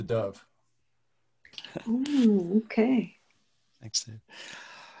dove. Oh, okay. Thanks, Dave.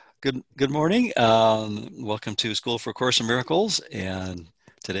 Good morning. Welcome to School for A Course in Miracles, and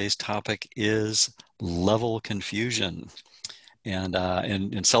today's topic is level confusion. And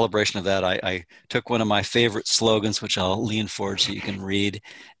in celebration of that, I took one of my favorite slogans, which I'll lean forward so you can read,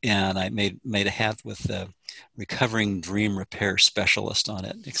 and I made a hat with the recovering dream repair specialist on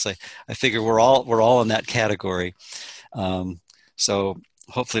it, because I figure we're all in that category. So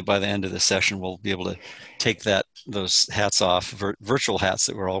hopefully by the end of the session, we'll be able to take those hats off, virtual hats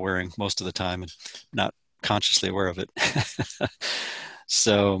that we're all wearing most of the time and not consciously aware of it.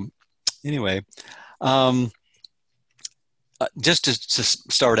 So anyway, just to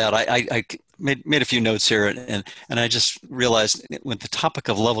start out, I made a few notes here, and I just realized with the topic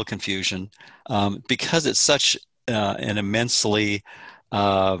of level confusion, because it's such an immensely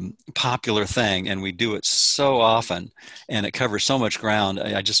popular thing, and we do it so often, and it covers so much ground.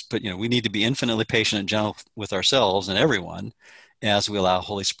 I just put, we need to be infinitely patient and gentle with ourselves and everyone as we allow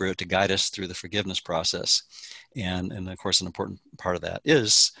Holy Spirit to guide us through the forgiveness process. And of course, an important part of that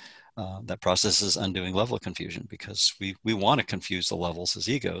is that process is undoing level confusion, because we want to confuse the levels as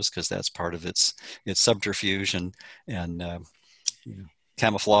egos, because that's part of its subterfuge and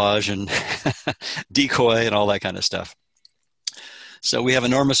camouflage and decoy and all that kind of stuff. So we have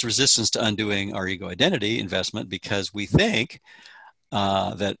enormous resistance to undoing our ego identity investment, because we think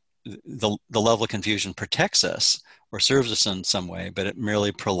that the level of confusion protects us or serves us in some way, but it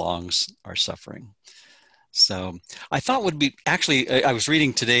merely prolongs our suffering. So I thought would be, actually, I was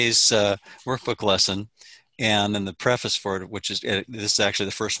reading today's workbook lesson, and in the preface for it, which is, this is actually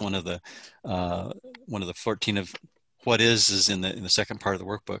the first one of the 14 of what is in the second part of the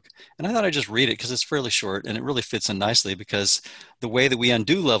workbook. And I thought I'd just read it because it's fairly short, and it really fits in nicely, because the way that we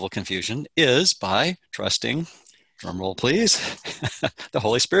undo level confusion is by trusting, drum roll please, the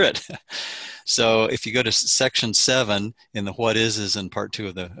Holy Spirit. So if you go to section 7 in the what is in part 2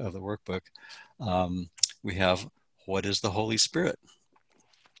 of the workbook, we have, what is the Holy Spirit?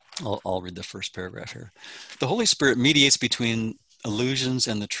 I'll read the first paragraph here. The Holy Spirit mediates between illusions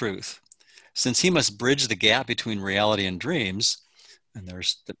and the truth. Since he must bridge the gap between reality and dreams, and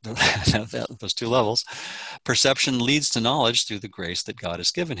there's those two levels, perception leads to knowledge through the grace that God has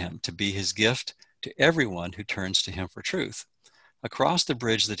given him to be his gift to everyone who turns to him for truth. Across the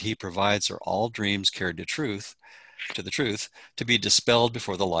bridge that he provides are all dreams carried to the truth, to be dispelled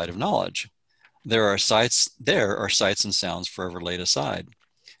before the light of knowledge. There are sights and sounds forever laid aside.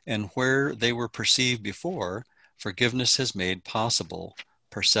 And where they were perceived before, forgiveness has made possible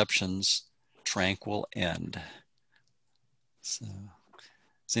perception's tranquil end. So,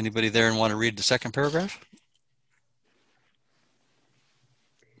 is anybody there and want to read the second paragraph?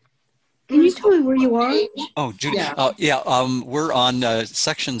 Can you tell me where you are? Oh, Judy. We're on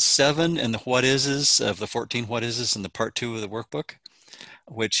section 7 in the what is of the 14 what is in the part 2 of the workbook,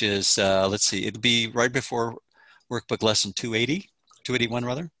 which is, let's see, it'll be right before workbook lesson 281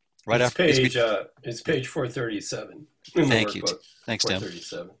 rather. Right it's after it's page 437. Thank you. Thanks, Tim.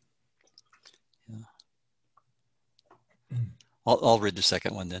 437. I'll read the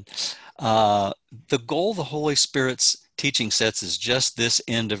second one then. The goal the Holy Spirit's teaching sets is just this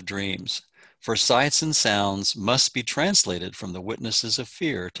end of dreams. For sights and sounds must be translated from the witnesses of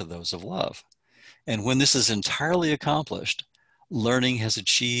fear to those of love. And when this is entirely accomplished, learning has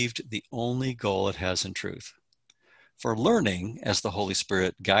achieved the only goal it has in truth. For learning, as the Holy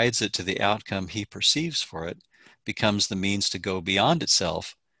Spirit guides it to the outcome he perceives for it, becomes the means to go beyond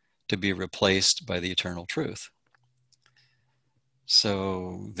itself, to be replaced by the eternal truth.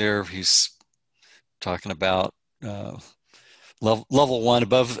 So there he's talking about level 1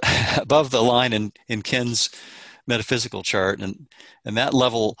 above the line in Ken's metaphysical chart, and that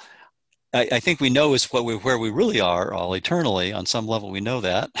level, I think we know is where we really are all eternally. On some level, we know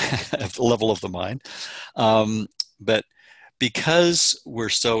that at the level of the mind. But because we're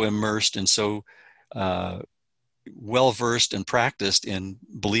so immersed and so well-versed and practiced in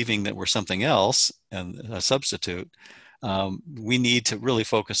believing that we're something else and a substitute, we need to really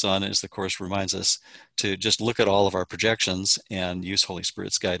focus on, as the Course reminds us, to just look at all of our projections and use Holy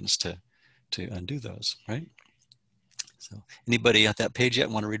Spirit's guidance to undo those, right? So anybody at that page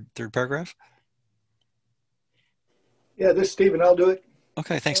yet want to read the third paragraph? Yeah, this is Stephen. I'll do it.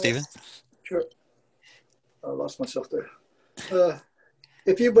 Okay, thanks, Stephen. Sure. I lost myself there.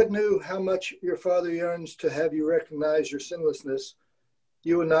 If you but knew how much your Father yearns to have you recognize your sinlessness,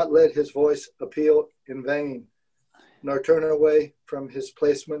 you would not let his voice appeal in vain, nor turn away from his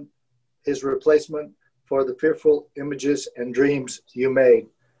replacement for the fearful images and dreams you made.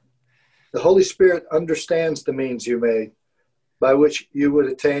 The Holy Spirit understands the means you made. by which you would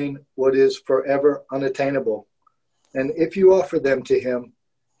attain what is forever unattainable. And if you offer them to him,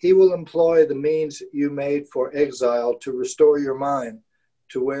 he will employ the means you made for exile to restore your mind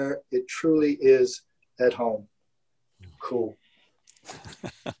to where it truly is at home. Cool.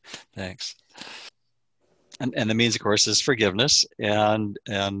 Thanks. And the means, of course, is forgiveness. And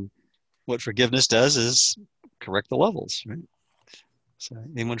what forgiveness does is correct the levels, right? So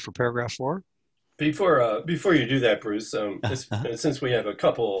anyone for paragraph 4? Before you do that, Bruce, since we have a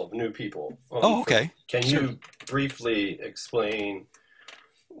couple of new people, okay. Can Sure. you briefly explain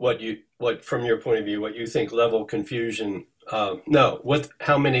what from your point of view, what you think level confusion? How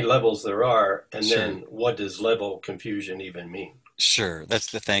many levels there are, and Sure. then what does level confusion even mean? Sure,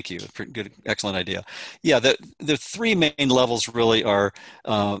 thank you. Good, excellent idea. Yeah, the 3 main levels really are,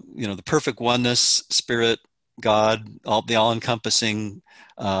 the perfect oneness, spirit, God, the all-encompassing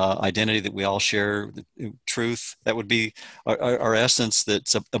identity that we all share, the truth. That would be our essence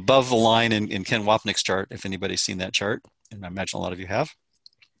that's above the line in Ken Wapnick's chart, if anybody's seen that chart, and I imagine a lot of you have.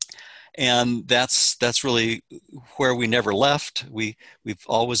 And that's really where we never left. We've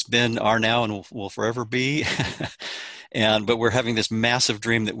always been, are now, and will forever be. But we're having this massive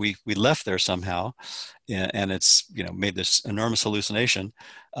dream that we left there somehow, and it's made this enormous hallucination.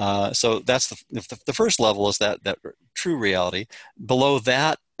 So that's the first level, is that true reality. Below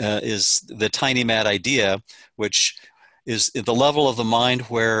that is the tiny mad idea, which is the level of the mind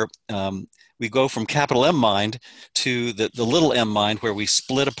where we go from capital M mind to the little m mind, where we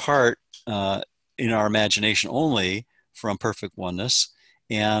split apart in our imagination only from perfect oneness.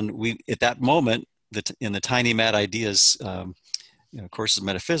 And we, at that moment, in the tiny mad ideas courses of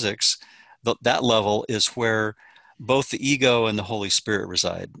metaphysics, that level is where both the ego and the Holy Spirit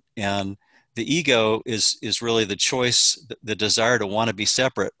reside. And the ego is really the choice, the desire to want to be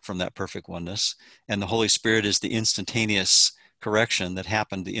separate from that perfect oneness. And the Holy Spirit is the instantaneous correction that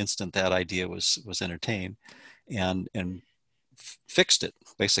happened the instant that idea was entertained and fixed it.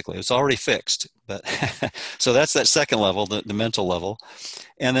 Basically, it's already fixed. But so that's that second level, the mental level.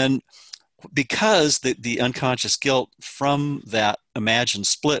 And then, because the unconscious guilt from that imagined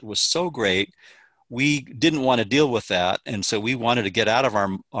split was so great, we didn't want to deal with that. And so we wanted to get out of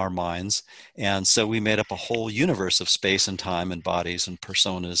our minds. And so we made up a whole universe of space and time and bodies and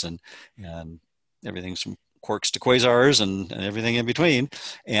personas and everything from quarks to quasars and everything in between.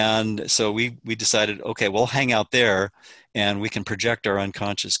 And so we decided, okay, we'll hang out there and we can project our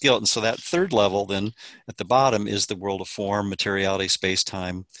unconscious guilt. And so that third level then at the bottom is the world of form, materiality, space,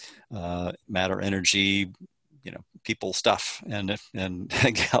 time, matter, energy, people, stuff, and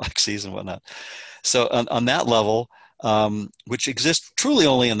galaxies and whatnot. So on that level, which exists truly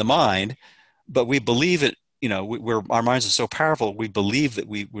only in the mind, but we believe it, our minds are so powerful, we believe that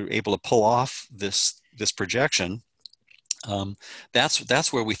we're able to pull off this projection.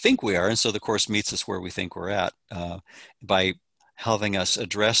 That's where we think we are. And so the Course meets us where we think we're at, by having us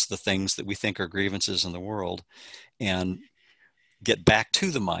address the things that we think are grievances in the world and get back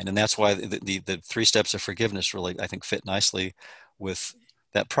to the mind. And that's why the 3 steps of forgiveness really, I think, fit nicely with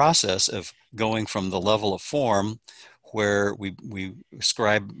that process of going from the level of form, where we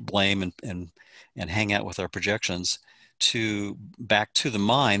ascribe blame and hang out with our projections, to back to the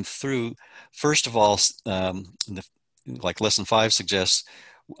mind through, first of all, like lesson 5 suggests,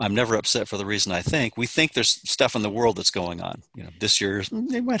 I'm never upset for the reason I think. We think there's stuff in the world that's going on. This year,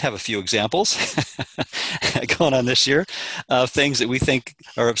 they might have a few examples going on this year of things that we think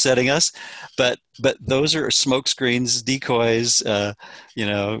are upsetting us. But those are smoke screens, decoys,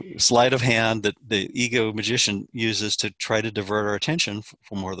 sleight of hand that the ego magician uses to try to divert our attention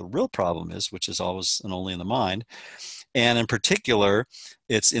from where the real problem is, which is always and only in the mind. And in particular,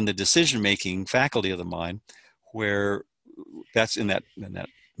 it's in the decision-making faculty of the mind, where that's in that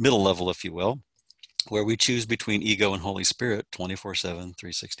middle level, if you will, where we choose between ego and Holy Spirit 24/7,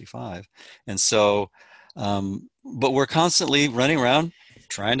 365. And so, but we're constantly running around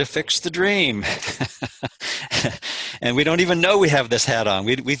trying to fix the dream. And we don't even know we have this hat on.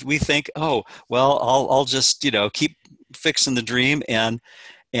 We think, oh, well, I'll just, keep fixing the dream and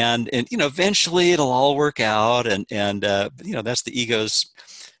eventually it'll all work out. And that's the ego's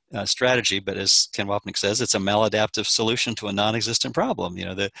strategy. But as Ken Wapnick says, it's a maladaptive solution to a non-existent problem.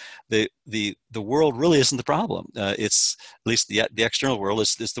 The world really isn't the problem. It's, at least the external world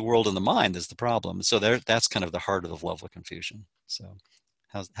is the world in the mind is the problem. So that's kind of the heart of the level of confusion. So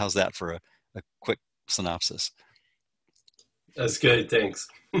how's that for a quick synopsis? That's good. Thanks.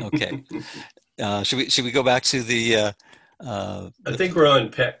 Okay. Should we go back to the? I think we're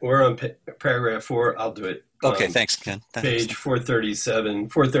on paragraph 4. I'll do it. Okay, thanks, Ken. Thanks. Page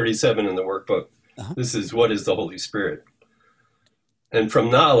 437 in the workbook. Uh-huh. This is, what is the Holy Spirit? And from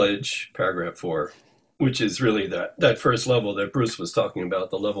knowledge, paragraph 4, which is really that first level that Bruce was talking about,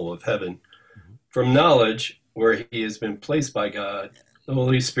 the level of heaven. From knowledge, where he has been placed by God, the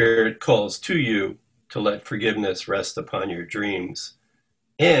Holy Spirit calls to you to let forgiveness rest upon your dreams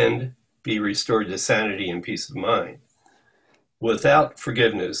and be restored to sanity and peace of mind. Without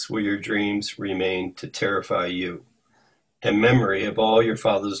forgiveness will your dreams remain to terrify you, and memory of all your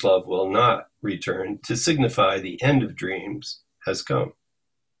Father's love will not return to signify the end of dreams has come.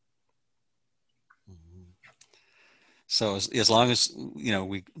 So as long as,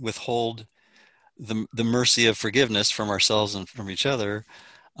 we withhold the mercy of forgiveness from ourselves and from each other,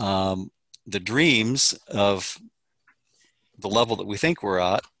 the dreams of the level that we think we're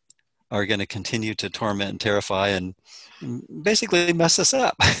at are going to continue to torment and terrify and basically mess us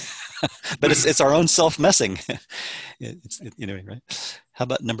up. But it's our own self-messing. Right? How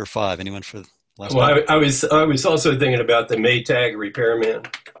about number 5? Anyone for the last one? Well, I was also thinking about the Maytag repairman.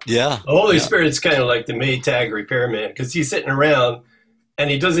 Yeah. The Holy Spirit's kind of like the Maytag repairman because he's sitting around and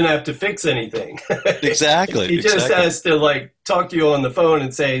he doesn't have to fix anything. Exactly. He just has to talk to you on the phone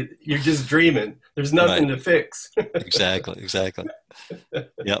and say, you're just dreaming. There's nothing to fix. Exactly.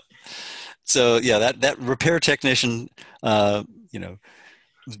 Yep. So that repair technician,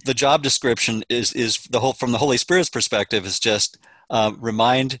 the job description is from the Holy Spirit's perspective is just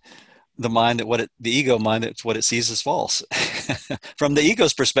remind the mind that the ego mind that's what it sees as false. From the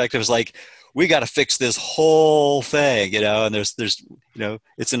ego's perspective, is like, we got to fix this whole thing, and there's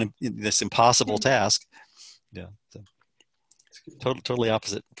it's this impossible task. Yeah. So, totally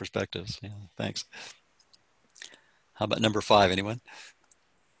opposite perspectives. Yeah. Thanks. How about number 5? Anyone?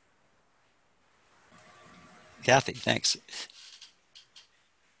 Kathy, thanks.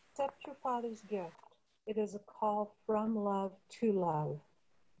 Accept your Father's gift. It is a call from love to love.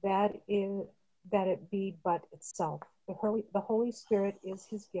 That it be but itself. The Holy Spirit is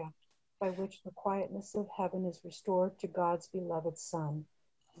his gift, by which the quietness of heaven is restored to God's beloved Son.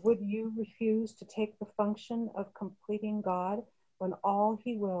 Would you refuse to take the function of completing God when all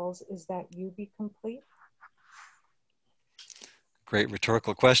he wills is that you be complete? Great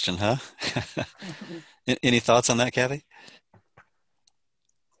rhetorical question, huh? Any thoughts on that, Kathy?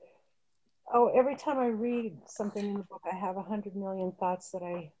 Oh, every time I read something in the book, I have 100 million thoughts that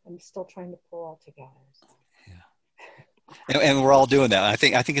I'm still trying to pull all together. So. Yeah. And we're all doing that. I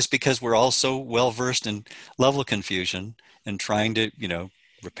think it's because we're all so well versed in level confusion and trying to,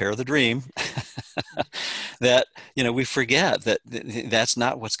 repair the dream that, we forget that that's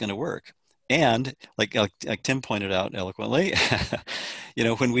not what's going to work. And like Tim pointed out eloquently,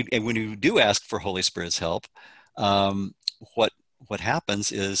 when you do ask for Holy Spirit's help, what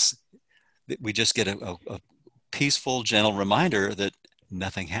happens is that we just get a peaceful, gentle reminder that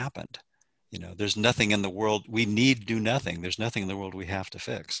nothing happened. There's nothing in the world we need do nothing. There's nothing in the world we have to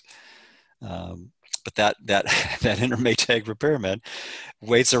fix. But that inner Maytag repairman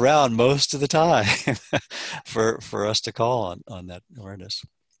waits around most of the time for us to call on that awareness.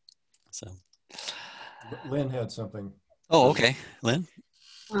 So, Lynn had something. Oh, okay, Lynn.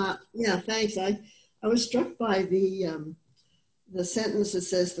 Yeah, thanks. I was struck by the sentence that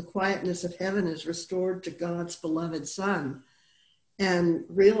says the quietness of heaven is restored to God's beloved Son, and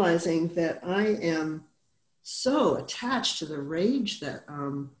realizing that I am so attached to the rage that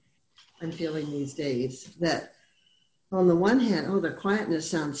I'm feeling these days, that on the one hand, the quietness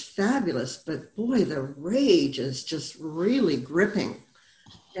sounds fabulous, but boy, the rage is just really gripping.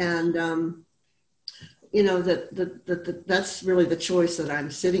 And, that's really the choice that I'm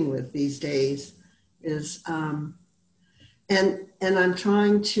sitting with these days is, and I'm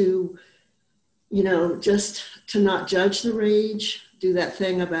trying to, just to not judge the rage, do that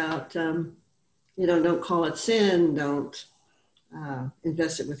thing about, don't call it sin, don't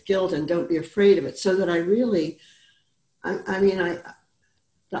invest it with guilt, and don't be afraid of it. So that I really, the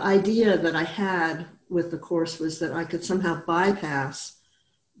idea that I had with the Course was that I could somehow bypass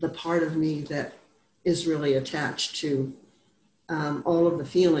the part of me that is really attached to all of the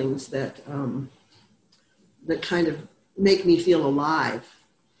feelings that that kind of make me feel alive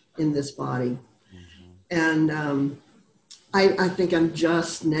in this body. And I think I'm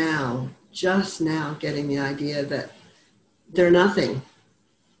just now getting the idea that they're nothing.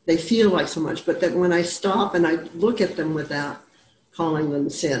 They feel like so much, but that when I stop and I look at them without calling them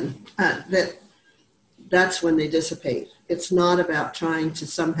sin, that's when they dissipate. It's not about trying to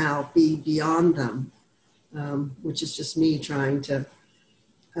somehow be beyond them, which is just me trying to,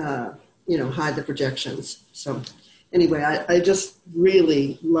 hide the projections. So anyway, I just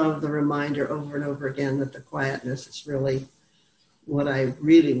really love the reminder over and over again that the quietness is really what I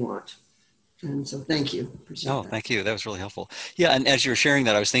really want. And so thank you. Appreciate Oh, that. thank you. That was really helpful. Yeah, and as you were sharing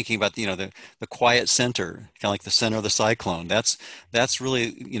that, I was thinking about the quiet center, kind of like the center of the cyclone. That's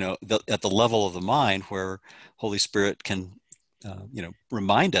really at the level of the mind where Holy Spirit can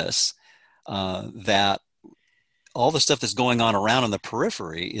remind us that all the stuff that's going on around in the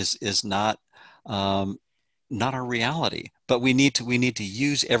periphery is not not our reality. But we need to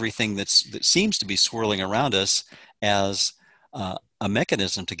use everything that seems to be swirling around us as a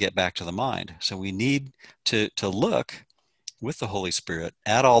mechanism to get back to the mind. So we need to look with the Holy Spirit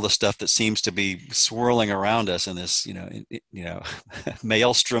at all the stuff that seems to be swirling around us in this,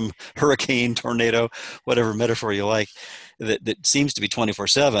 maelstrom, hurricane, tornado, whatever metaphor you like, that seems to be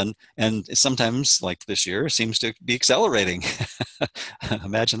 24/7, and sometimes, like this year, seems to be accelerating.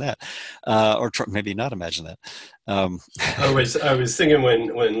 Imagine that, or maybe not imagine that. I was thinking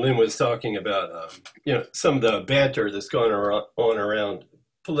when Lynn was talking about some of the banter that's going on around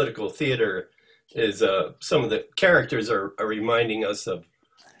political theater is some of the characters are reminding us of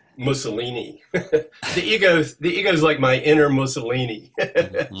Mussolini. The ego's like my inner Mussolini.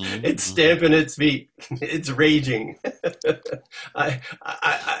 It's stamping its feet. It's raging. I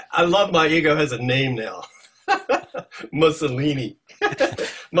love my ego has a name now. Mussolini.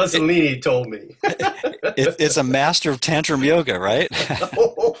 Mussolini told me. It's a master of tantrum yoga, right?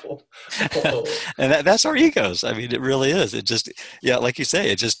 And that's our egos. I mean, it really is. It just, yeah, like you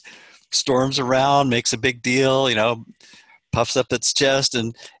say, it just storms around, makes a big deal, puffs up its chest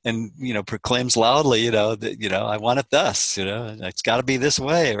and proclaims loudly, that I want it thus, it's got to be this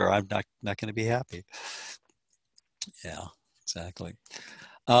way, or I'm not going to be happy. Yeah, exactly.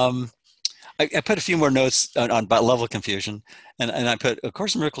 I put a few more notes on about level confusion, and I put A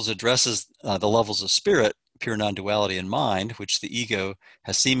Course in Miracles addresses the levels of spirit, pure non-duality, and mind, which the ego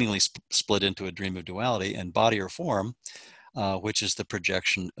has seemingly split into a dream of duality, and body or form, which is the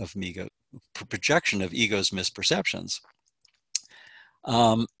projection of ego's misperceptions.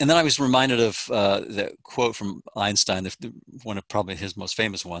 And then I was reminded of the quote from Einstein, one of probably his most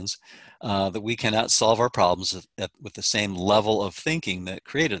famous ones, that we cannot solve our problems with the same level of thinking that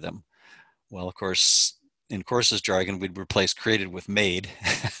created them. Well, of course, in Course's jargon, we'd replace created with made,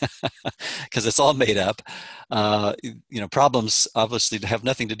 because it's all made up. Problems obviously have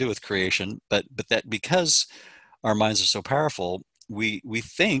nothing to do with creation, but that because our minds are so powerful, we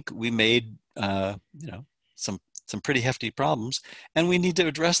think we made some pretty hefty problems, and we need to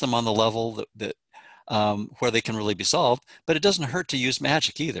address them on the level that where they can really be solved. But it doesn't hurt to use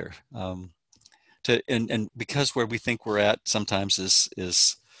magic either. And because where we think we're at sometimes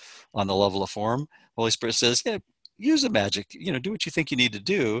is on the level of form, Holy Spirit says, yeah, use the magic, do what you think you need to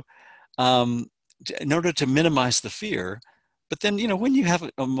do in order to minimize the fear. But then, when you have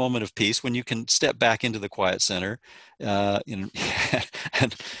a moment of peace, when you can step back into the quiet center, and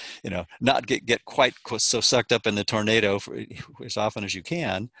not get quite so sucked up in the tornado for as often as you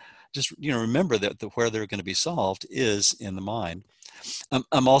can, just remember that where they're going to be solved is in the mind. I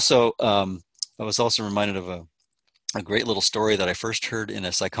was also reminded of a great little story that I first heard in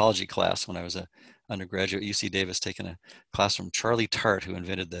a psychology class when I was a undergraduate at UC Davis, taking a class from Charlie Tart, who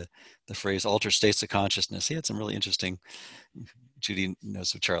invented the phrase altered states of consciousness. He had some really interesting, Judy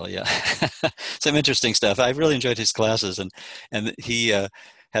knows of Charlie, yeah. Some interesting stuff. I really enjoyed his classes, and he had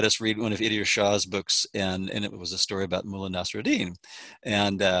us read one of Idir Shah's books, and it was a story about Mullah Nasruddin.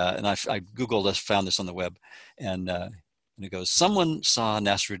 And I Googled this, found this on the web, and it goes, someone saw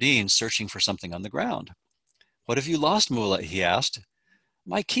Nasruddin searching for something on the ground. What have you lost, Mullah? He asked.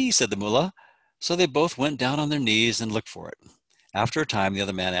 My key, said the Mullah. So they both went down on their knees and looked for it. After a time, the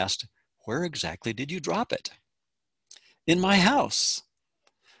other man asked, where exactly did you drop it? In my house.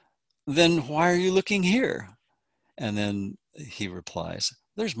 Then why are you looking here? And then he replies,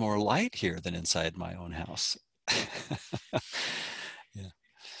 there's more light here than inside my own house. Yeah.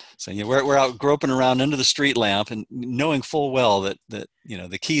 So we're out groping around under the street lamp and knowing full well that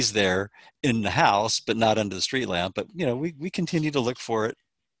the key's there in the house, but not under the street lamp. But we continue to look for it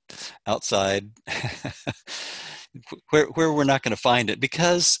outside, where we're not going to find it,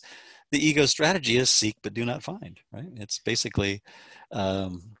 because the ego strategy is seek but do not find. Right? It's basically,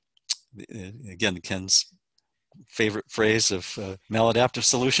 again, Ken's favorite phrase of maladaptive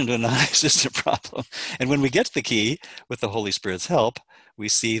solution to a non-existent problem. And when we get to the key with the Holy Spirit's help, we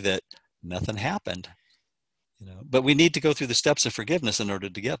see that nothing happened. But we need to go through the steps of forgiveness in order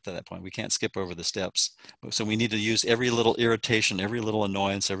to get to that point. We can't skip over the steps. So we need to use every little irritation, every little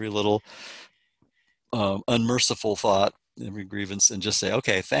annoyance, every little unmerciful thought, every grievance, and just say,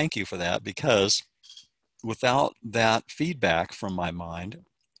 okay, thank you for that, because without that feedback from my mind,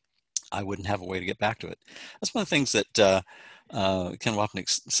 I wouldn't have a way to get back to it. That's one of the things that Ken Wapnick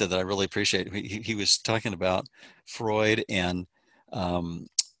said that I really appreciate. He was talking about Freud and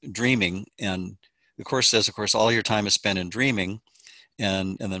dreaming, and the Course says, of course, all your time is spent in dreaming,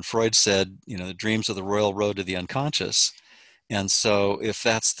 and then Freud said, the dreams are the royal road to the unconscious. And so if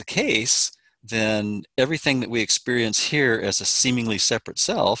that's the case, then everything that we experience here as a seemingly separate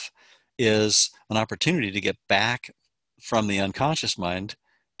self is an opportunity to get back from the unconscious mind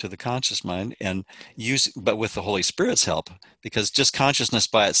to the conscious mind, and but with the Holy Spirit's help, because just consciousness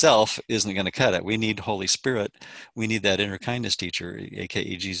by itself isn't going to cut it. We need Holy Spirit. We need that inner kindness teacher,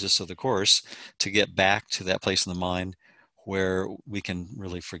 aka Jesus of the Course, to get back to that place in the mind where we can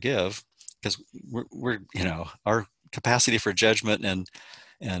really forgive, because we're our capacity for judgment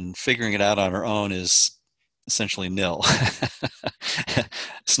and figuring it out on our own is essentially nil.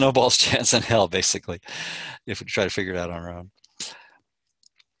 Snowball's chance in hell, basically, if we try to figure it out on our own.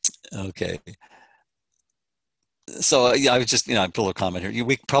 Okay. So I was just, I put a little comment here.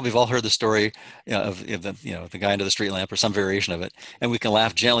 We probably have all heard the story of the guy under the street lamp or some variation of it, and we can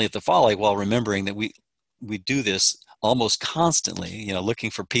laugh gently at the folly while remembering that we do this almost constantly, looking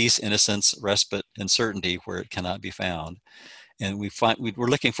for peace, innocence, respite, and certainty where it cannot be found. And we're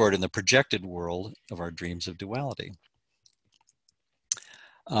looking for it in the projected world of our dreams of duality.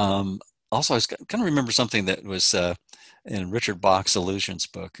 Also, I was kind of remember something that was in Richard Bach's Illusions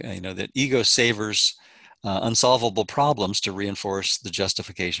book, that ego savors unsolvable problems to reinforce the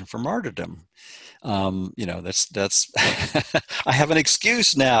justification for martyrdom. That's I have an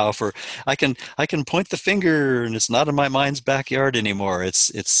excuse now for I can point the finger and it's not in my mind's backyard anymore.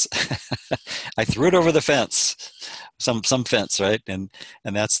 It's I threw it over the fence, some fence, right? And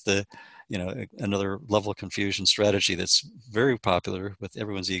that's the another level of confusion strategy that's very popular with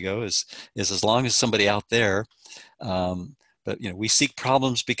everyone's ego is as long as somebody out there. But we seek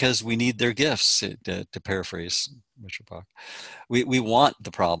problems because we need their gifts. To paraphrase Richard Bach, we want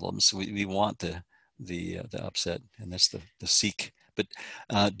the problems. We want the upset, and that's the seek, but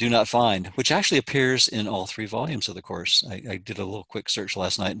do not find, which actually appears in all 3 volumes of the Course. I did a little quick search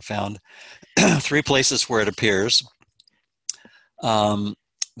last night and found 3 places where it appears.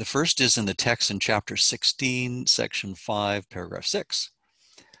 The first is in the text in chapter 16, section 5, paragraph 6,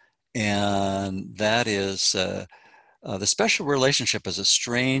 and that is. The special relationship is a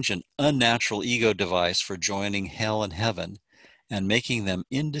strange and unnatural ego device for joining hell and heaven and making them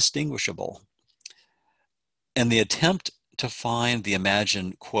indistinguishable. And the attempt to find the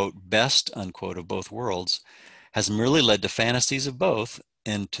imagined, quote, best, unquote, of both worlds has merely led to fantasies of both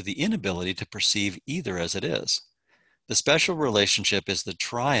and to the inability to perceive either as it is. The special relationship is the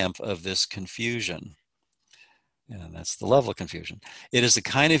triumph of this confusion. And that's the level of confusion. It is the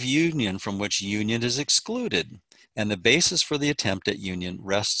kind of union from which union is excluded, and the basis for the attempt at union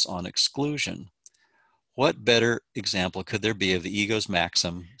rests on exclusion. What better example could there be of the ego's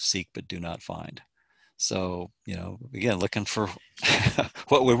maxim, seek but do not find? So, again, looking for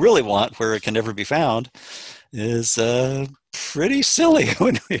what we really want where it can never be found is pretty silly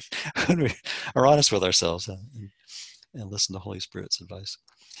when we are honest with ourselves and listen to Holy Spirit's advice.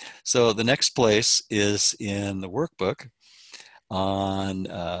 So the next place is in the workbook on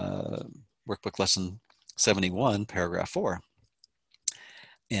workbook lesson 71, paragraph 4.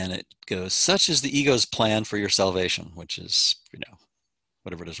 And it goes, such is the ego's plan for your salvation, which is,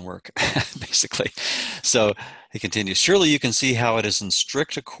 whatever doesn't work, basically. So he continues, surely you can see how it is in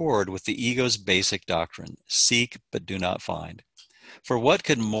strict accord with the ego's basic doctrine, seek but do not find. For what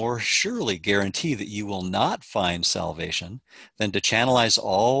could more surely guarantee that you will not find salvation than to channelize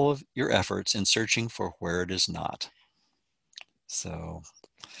all of your efforts in searching for where it is not? So,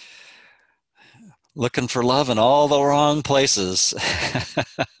 looking for love in all the wrong places.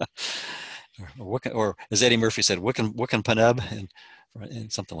 or as Eddie Murphy said, Wiccan Paneb,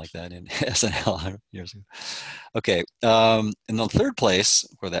 and something like that in SNL years ago. Okay, and the third place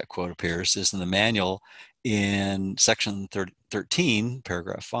where that quote appears is in the manual in section 13,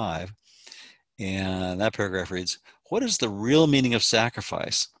 paragraph 5. And that paragraph reads, what is the real meaning of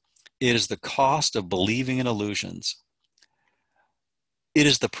sacrifice? It is the cost of believing in illusions. It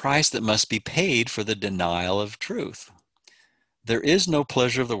is the price that must be paid for the denial of truth. There is no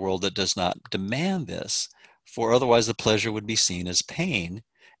pleasure of the world that does not demand this, for otherwise the pleasure would be seen as pain,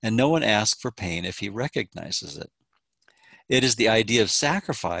 and no one asks for pain if he recognizes it. It is the idea of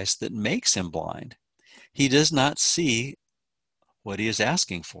sacrifice that makes him blind. He does not see what he is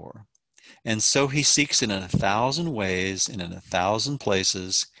asking for, and so he seeks it in 1,000 ways and in 1,000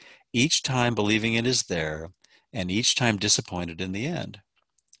 places, each time believing it is there, and each time disappointed in the end.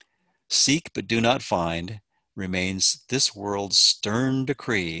 Seek but do not find remains this world's stern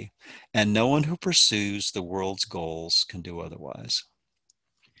decree, and no one who pursues the world's goals can do otherwise.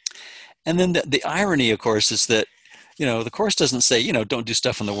 And then the irony, of course, is that, the Course doesn't say, don't do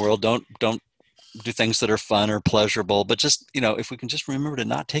stuff in the world, don't do things that are fun or pleasurable, but just, if we can just remember to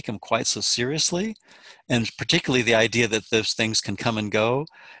not take them quite so seriously, and particularly the idea that those things can come and go.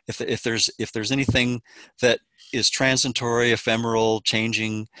 If there's anything that is transitory, ephemeral,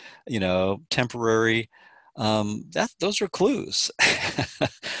 changing, temporary, those are clues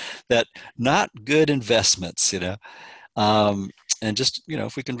that not good investments, and just,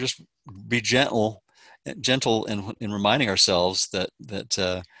 if we can just be gentle in reminding ourselves that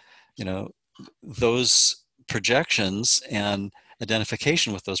those projections and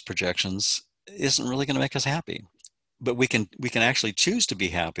identification with those projections isn't really going to make us happy, but we can actually choose to be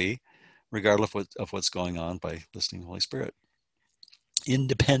happy regardless of what's going on by listening to the Holy Spirit,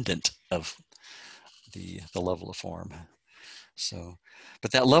 independent of the level of form. So,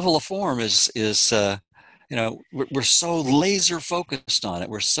 but that level of form is we're so laser focused on it,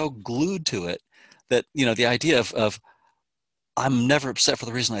 we're so glued to it, that the idea of I'm never upset for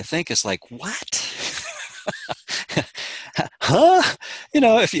the reason I think is like, what? Huh?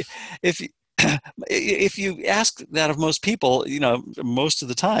 If you ask that of most people, most of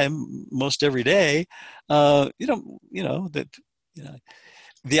the time, most every day, the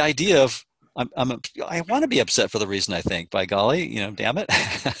idea of I want to be upset for the reason I think. By golly, damn it,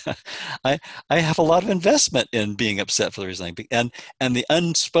 I have a lot of investment in being upset for the reason I think. And the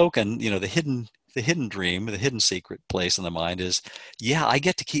unspoken, the hidden dream, the hidden secret place in the mind is, yeah, I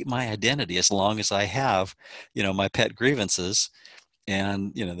get to keep my identity as long as I have, my pet grievances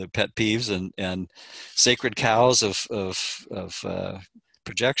and, the pet peeves and sacred cows of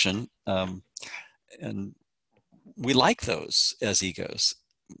projection. And we like those as egos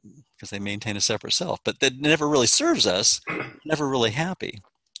because they maintain a separate self, but that never really serves us, never really happy.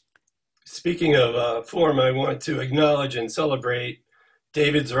 Speaking of form, I want to acknowledge and celebrate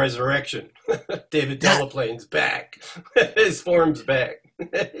David's resurrection. David Delaplane's back. His form's back.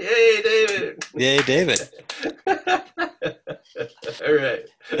 Yay, David! Yay, David! All right.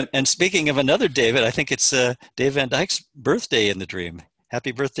 And speaking of another David, I think it's Dave Van Dyke's birthday in the dream.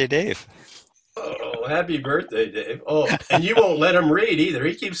 Happy birthday, Dave! Oh, happy birthday, Dave! Oh, and you won't let him read either.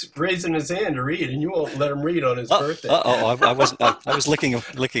 He keeps raising his hand to read, and you won't let him read on his birthday. I wasn't. I was licking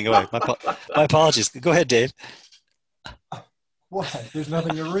away. My apologies. Go ahead, Dave. What? There's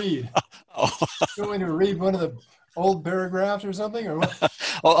nothing to read. Oh. You want me to read one of the old paragraphs or something, or what?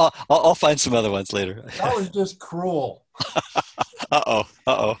 I'll find some other ones later. That was just cruel.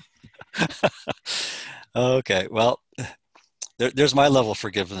 Okay. Well, there's my level of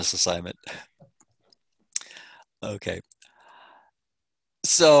forgiveness assignment. Okay.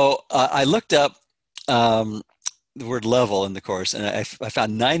 So I looked up the word level in the Course, and I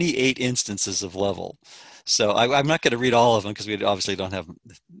found 98 instances of level. So I'm not going to read all of them because we obviously don't have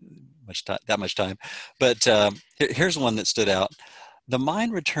that much time. But here's one that stood out. The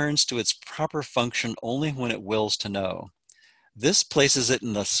mind returns to its proper function only when it wills to know. This places it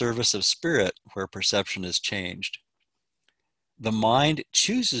in the service of spirit where perception is changed. The mind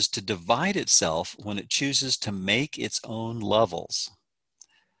chooses to divide itself when it chooses to make its own levels.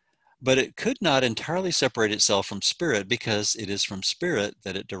 But it could not entirely separate itself from spirit because it is from spirit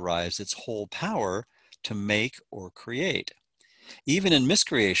that it derives its whole power to make or create. Even in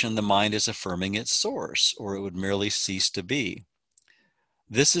miscreation, the mind is affirming its source, or it would merely cease to be.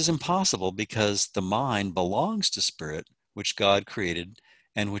 This is impossible because the mind belongs to spirit, which God created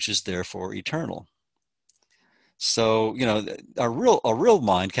and which is therefore eternal. So, a real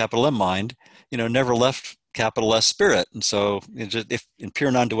mind, capital M mind, never left capital S spirit. And so if in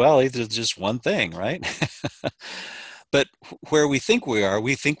pure non-duality, there's just one thing, right? But where we think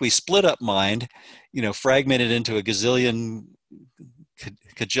we think we split up mind, fragmented into a gazillion,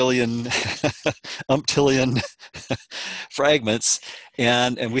 cajillion, umptillion fragments.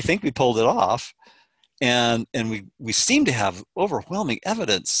 And we think we pulled it off. And we seem to have overwhelming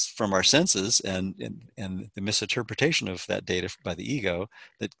evidence from our senses and the misinterpretation of that data by the ego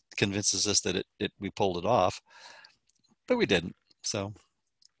that convinces us that we pulled it off, but we didn't. So,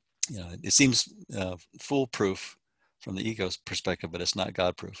 it seems foolproof from the ego's perspective, but it's not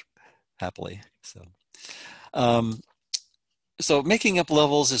God-proof, happily. So making up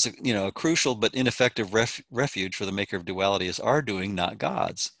levels is a crucial but ineffective refuge for the maker of duality is our doing, not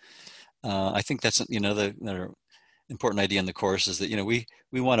God's. I think that's the important idea in the Course is that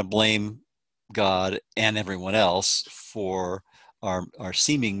we want to blame God and everyone else for our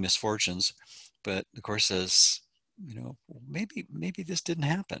seeming misfortunes, but the Course says maybe this didn't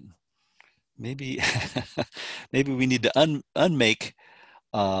happen. maybe maybe we need to unmake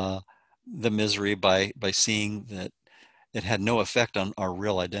the misery by seeing that it had no effect on our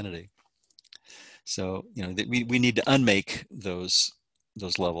real identity. So, you know, that we need to unmake those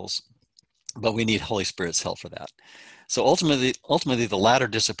levels, but we need Holy Spirit's help for that. So ultimately the latter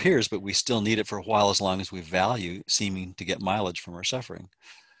disappears, but we still need it for a while as long as we value seeming to get mileage from our suffering.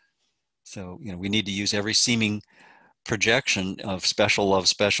 So, you know, we need to use every seeming projection of special love,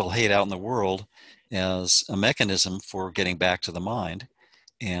 special hate out in the world as a mechanism for getting back to the mind.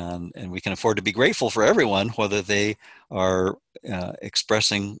 And we can afford to be grateful for everyone, whether they are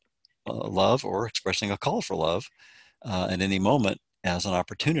expressing love or expressing a call for love at any moment as an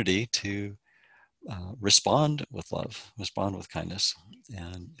opportunity to respond with love, respond with kindness,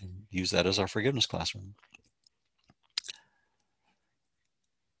 and use that as our forgiveness classroom.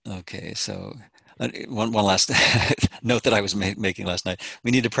 Okay, so one last note that I was making last night. We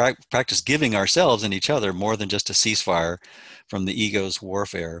need to practice giving ourselves and each other more than just a ceasefire from the ego's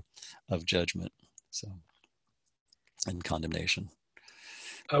warfare of judgment, so, and condemnation.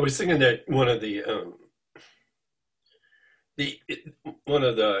 I was thinking that one of the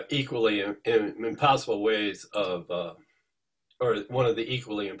equally impossible ways of, or one of the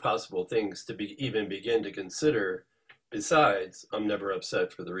equally impossible things to even begin to consider, besides I'm never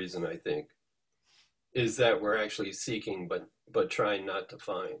upset for the reason I think, is that we're actually seeking but trying not to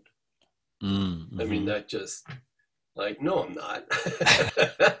find. Mm-hmm. I mean, that just, like, no, I'm not.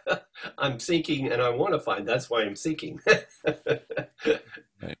 I'm seeking and I want to find. That's why I'm seeking.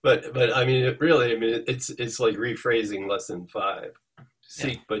 Right. But I mean, it's like rephrasing lesson 5.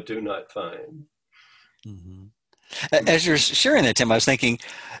 Seek but do not find. Mm-hmm. As you're sharing that, Tim, I was thinking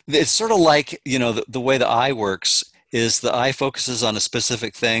it's sort of like, you know, the way the eye works is the eye focuses on a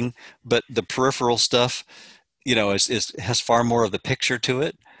specific thing, but the peripheral stuff, you know, has far more of the picture to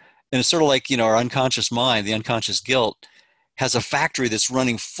it. And it's sort of like, you know, our unconscious mind, the unconscious guilt, has a factory that's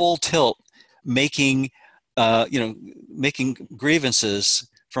running full tilt, making, making grievances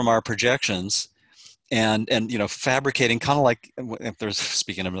from our projections, and you know, fabricating, kind of like, if there's,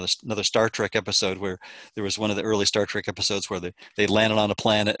 speaking of another Star Trek episode, where there was one of the early Star Trek episodes where they landed on a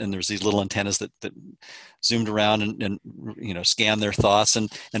planet and there's these little antennas that zoomed around and you know, scanned their thoughts and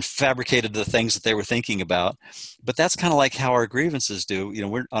fabricated the things that they were thinking about. But that's kind of like how our grievances do. You know,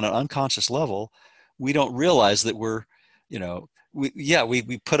 we're on an unconscious level, we don't realize that we're, you know,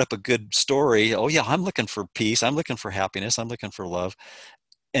 we put up a good story. Oh yeah, I'm looking for peace, I'm looking for happiness, I'm looking for love.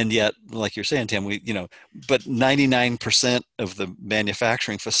 And yet, like you're saying, Tim, but 99% of the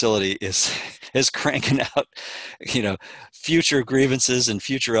manufacturing facility is cranking out, you know, future grievances and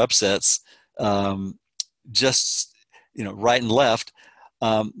future upsets, just, you know, right and left.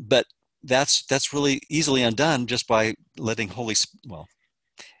 But that's really easily undone just by letting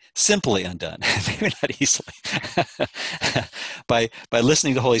simply undone, maybe not easily, by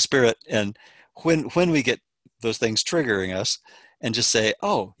listening to Holy Spirit. And when we get those things triggering us, and just say,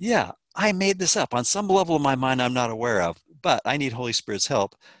 oh yeah, I made this up on some level of my mind I'm not aware of, but I need Holy Spirit's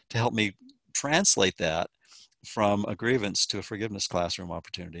help to help me translate that from a grievance to a forgiveness classroom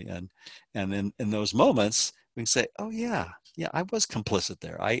opportunity. And in those moments, we can say, oh yeah, I was complicit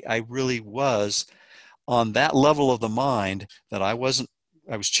there. I really was on that level of the mind that I was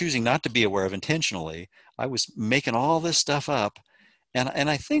choosing not to be aware of intentionally. I was making all this stuff up. And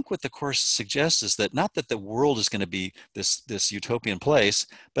I think what the Course suggests is that not that the world is going to be this utopian place,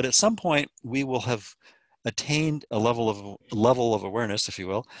 but at some point we will have attained a level of awareness, if you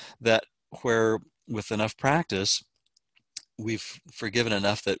will, that where with enough practice, we've forgiven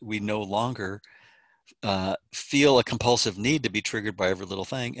enough that we no longer feel a compulsive need to be triggered by every little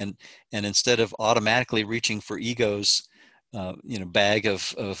thing, and instead of automatically reaching for ego's bag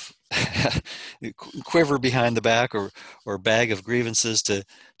of quiver behind the back, or bag of grievances to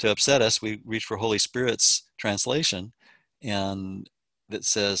upset us, we reach for Holy Spirit's translation, and that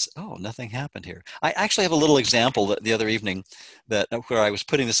says, oh, nothing happened here. I actually have a little example that the other evening that where I was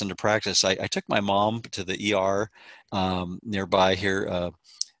putting this into practice. I took my mom to the ER nearby here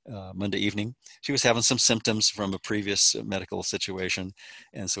Monday evening. She was having some symptoms from a previous medical situation.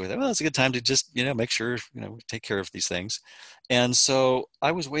 And so we thought, well, it's a good time to just, make sure, take care of these things. And so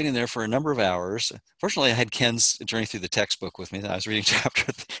I was waiting there for a number of hours. Fortunately, I had Ken's Journey Through the Textbook with me. I was reading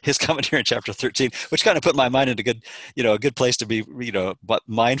his commentary in chapter 13, which kind of put my mind into a good place to be, but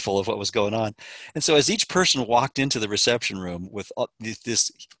mindful of what was going on. And so as each person walked into the reception room with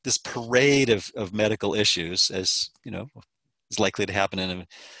this parade of medical issues, as, is likely to happen in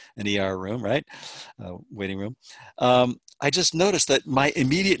an ER room, right? Waiting room. I just noticed that my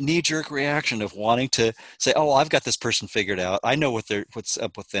immediate knee-jerk reaction of wanting to say, oh, I've got this person figured out. I know what's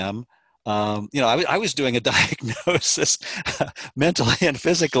up with them. I was doing a diagnosis mentally and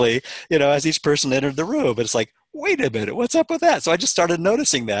physically, as each person entered the room. But it's like, wait a minute, what's up with that? So I just started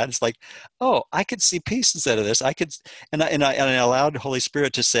noticing that. It's like, oh, I could see peace instead of this. I could, and I allowed the Holy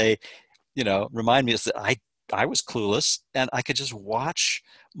Spirit to say, remind me that I was clueless, and I could just watch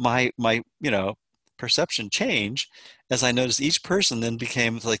my perception change as I noticed each person then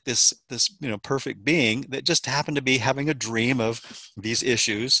became like this perfect being that just happened to be having a dream of these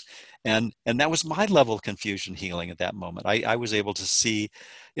issues, and that was my level of confusion healing at that moment. I was able to see,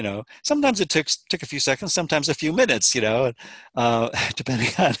 sometimes it took a few seconds, sometimes a few minutes, depending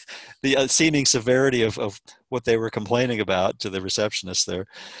on the seeming severity of what they were complaining about to the receptionist there.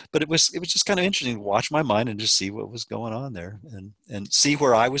 But it was just kind of interesting to watch my mind and just see what was going on there, and see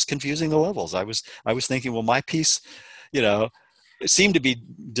where I was confusing the levels. I was thinking, well, my piece, it seemed to be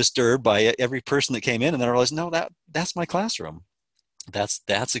disturbed by every person that came in, and then I realized, no, that's my classroom.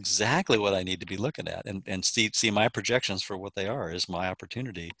 That's exactly what I need to be looking at, and see my projections for what they are is my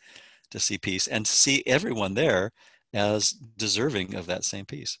opportunity to see peace and to see everyone there as deserving of that same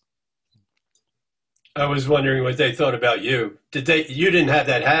peace. I was wondering what they thought about you. You didn't have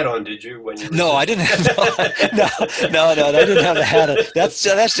that hat on, did you, when you were No, I didn't have, no, I didn't have the hat on. That's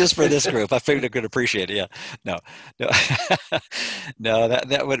just for this group. I figured I could appreciate it. Yeah. No. No,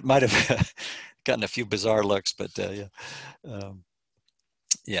 that might have gotten a few bizarre looks, but yeah.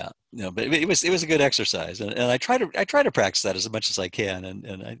 Yeah, no, but it was a good exercise, and I try to practice that as much as I can,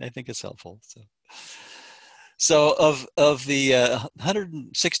 and I think it's helpful. So of the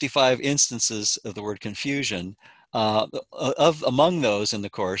 165 instances of the word confusion, among those in the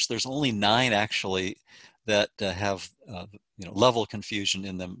course, there's only 9 actually that have level confusion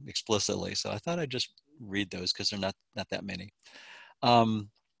in them explicitly. So I thought I'd just read those because they're not that many.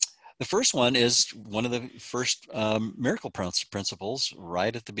 The first one is one of the first miracle principles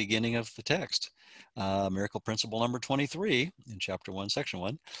right at the beginning of the text. Miracle principle number 23 in chapter 1, section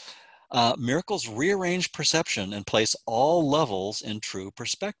 1. Miracles rearrange perception and place all levels in true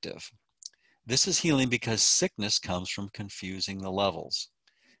perspective. This is healing because sickness comes from confusing the levels.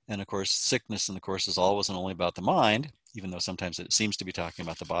 And of course, sickness in the course is always and only about the mind, even though sometimes it seems to be talking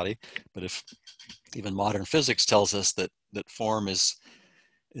about the body. But if even modern physics tells us that form is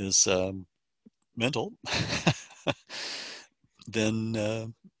mental,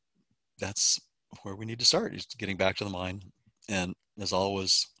 then that's where we need to start, is getting back to the mind. And as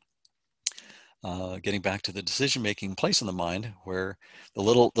always, getting back to the decision-making place in the mind, where the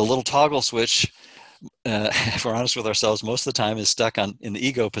little toggle switch, if we're honest with ourselves, most of the time is stuck in the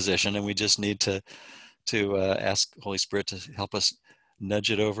ego position, and we just need to ask Holy Spirit to help us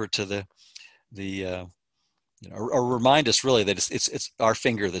nudge it over to the or remind us really that it's our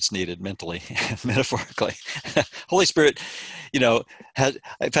finger that's needed mentally, metaphorically. Holy Spirit, has,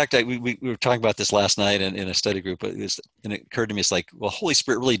 in fact, we were talking about this last night in a study group, and it occurred to me, it's like, well, Holy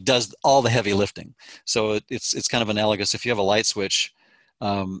Spirit really does all the heavy lifting. So it's kind of analogous. If you have a light switch,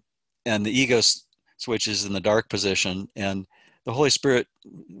 and the ego switch is in the dark position, and the Holy Spirit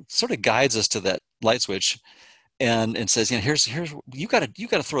sort of guides us to that light switch, and says, here's you got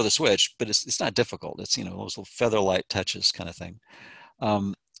to throw the switch, but it's not difficult. It's those little feather light touches kind of thing.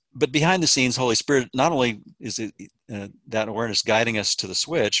 But behind the scenes, Holy Spirit not only is it that awareness guiding us to the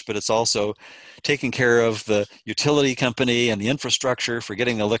switch, but it's also taking care of the utility company and the infrastructure for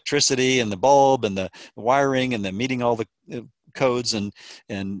getting the electricity and the bulb and the wiring and the meeting all the codes and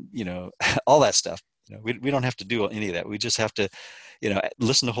all that stuff. We don't have to do any of that. We just have to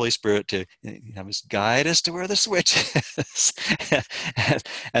listen to Holy Spirit to have us guide us to where the switch is,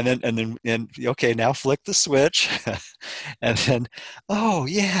 and then okay, now flick the switch, and then, oh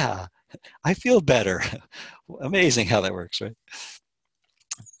yeah, I feel better. Amazing how that works, right?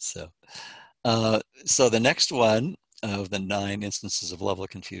 So the next one of the 9 instances of level of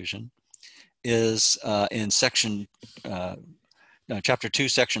confusion is in section chapter 2,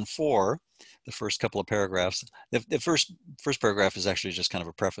 section 4. The first couple of paragraphs. The first paragraph is actually just kind of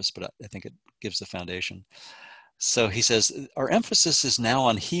a preface, but I think it gives the foundation. So he says, our emphasis is now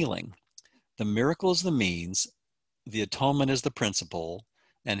on healing. The miracle is the means, the atonement is the principle,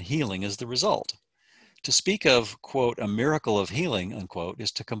 and healing is the result. To speak of, quote, a miracle of healing, unquote,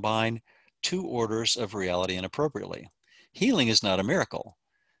 is to combine 2 orders of reality inappropriately. Healing is not a miracle.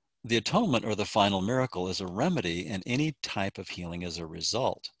 The atonement, or the final miracle, is a remedy, and any type of healing is a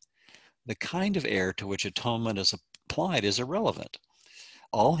result. The kind of error to which atonement is applied is irrelevant.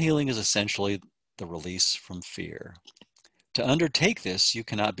 All healing is essentially the release from fear. To undertake this, you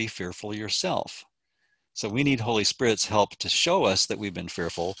cannot be fearful yourself. So we need Holy Spirit's help to show us that we've been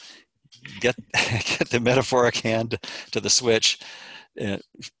fearful, get the metaphoric hand to the switch,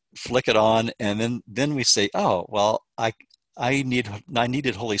 flick it on, and then we say, oh, well, I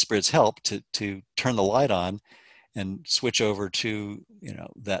needed Holy Spirit's help to turn the light on and switch over to,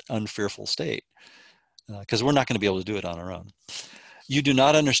 that unfearful state, because we're not going to be able to do it on our own. You do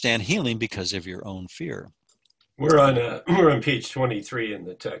not understand healing because of your own fear. We're on page 23 in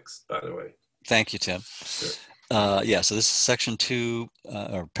the text, by the way. Thank you, Tim. Sure. So this is section 2,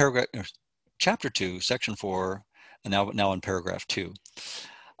 or chapter 2, section 4, and now in paragraph 2.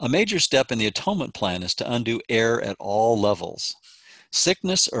 A major step in the atonement plan is to undo error at all levels.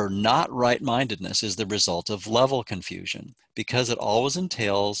 Sickness or not right-mindedness is the result of level confusion, because it always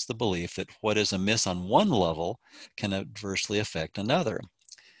entails the belief that what is amiss on one level can adversely affect another.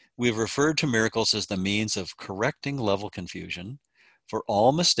 We've referred to miracles as the means of correcting level confusion, for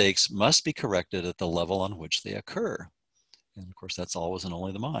all mistakes must be corrected at the level on which they occur. And of course, that's always and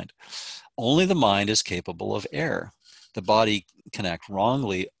only the mind. Only the mind is capable of error. The body can act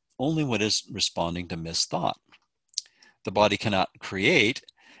wrongly only when it is responding to misthought. The body cannot create,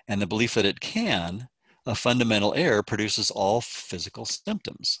 and the belief that it can, a fundamental error, produces all physical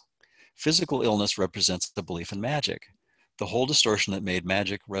symptoms. Physical illness represents the belief in magic. The whole distortion that made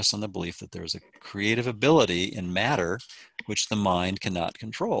magic rests on the belief that there is a creative ability in matter which the mind cannot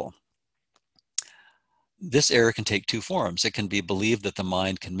control. This error can take two forms. It can be believed that the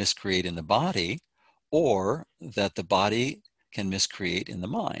mind can miscreate in the body, or that the body can miscreate in the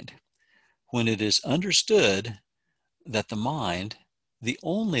mind. When it is understood that the mind, the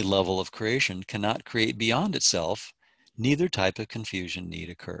only level of creation, cannot create beyond itself, neither type of confusion need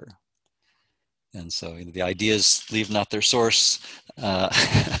occur. And so the ideas leave not their source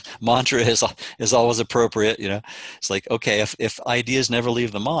mantra is always appropriate. It's like, okay, if ideas never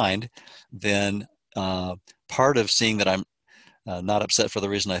leave the mind, then part of seeing that I'm not upset for the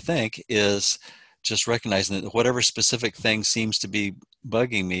reason I think is just recognizing that whatever specific thing seems to be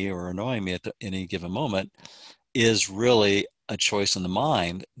bugging me or annoying me at any given moment is really a choice in the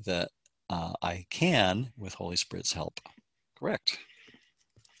mind that I can, with Holy Spirit's help, correct.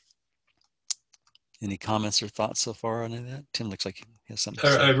 Any comments or thoughts so far on any of that? Tim looks like he has something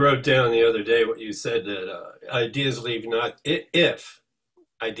to say. I wrote down the other day what you said, that ideas leave not, if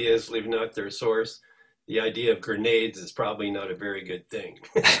ideas leave not their source, the idea of grenades is probably not a very good thing.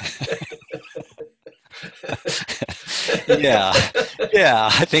 Yeah,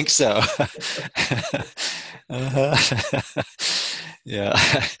 I think so. Yeah,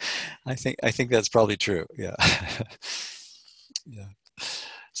 I think that's probably true. Yeah. Yeah.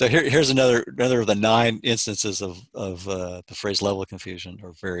 So here's another of the 9 instances of the phrase level confusion,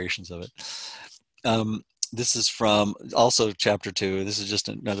 or variations of it. This is from also chapter 2. This is just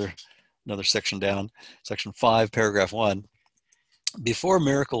another section down, section 5, paragraph 1. Before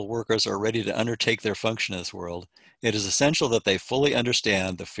miracle workers are ready to undertake their function in this world, it is essential that they fully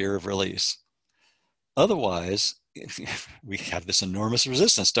understand the fear of release. Otherwise, we have this enormous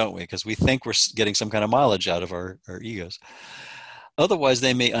resistance, don't we? Because we think we're getting some kind of mileage out of our egos. Otherwise,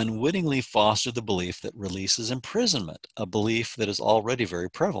 they may unwittingly foster the belief that release is imprisonment, a belief that is already very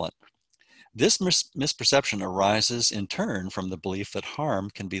prevalent. This misperception arises in turn from the belief that harm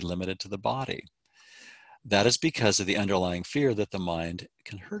can be limited to the body. That is because of the underlying fear that the mind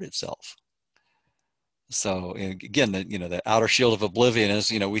can hurt itself. So again, the outer shield of oblivion is,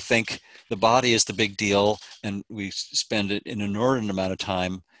 we think the body is the big deal, and we spend an inordinate amount of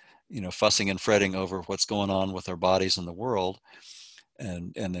time, fussing and fretting over what's going on with our bodies in the world.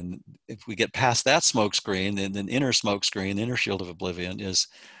 And then if we get past that smoke screen, then the inner smoke screen, the inner shield of oblivion, is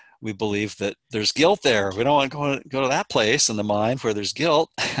we believe that there's guilt there. We don't want to go to that place in the mind where there's guilt.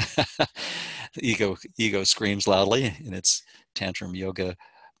 The ego screams loudly in its tantrum yoga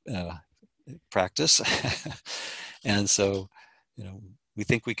practice. And so, we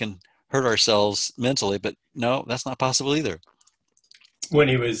think we can hurt ourselves mentally, but no, that's not possible either. When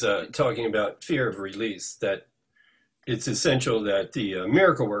he was talking about fear of release, that it's essential that the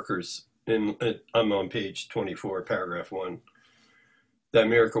miracle workers, I'm on page 24, paragraph 1, that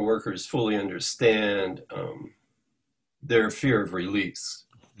miracle workers fully understand their fear of release.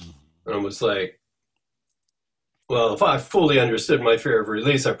 And I was like, well, if I fully understood my fear of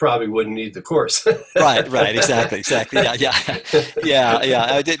release, I probably wouldn't need the course. Right, exactly.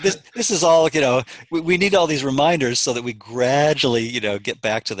 Yeah. This is all, we need all these reminders so that we gradually, get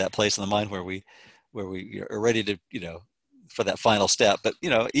back to that place in the mind where we are ready to, for that final step. But,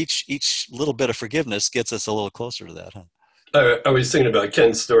 each little bit of forgiveness gets us a little closer to that, huh? I was thinking about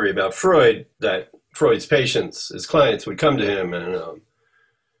Ken's story about Freud, that Freud's patients, his clients, would come to him, and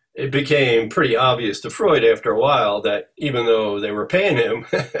it became pretty obvious to Freud after a while that even though they were paying him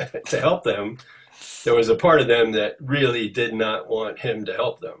to help them, there was a part of them that really did not want him to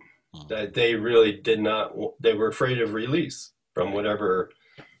help them. That they really did not, they were afraid of release from whatever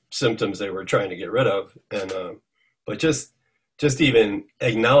symptoms they were trying to get rid of. And, but just even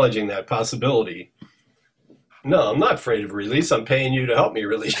acknowledging that possibility. No, I'm not afraid of release. I'm paying you to help me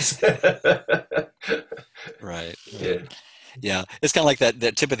release. Right. Yeah. Yeah, it's kind of like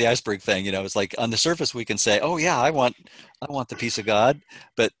that tip of the iceberg thing. It's like on the surface we can say, "Oh yeah, I want the peace of God,"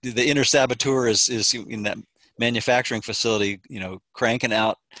 but the inner saboteur is in that manufacturing facility, cranking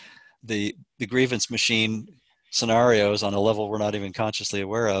out the grievance machine scenarios on a level we're not even consciously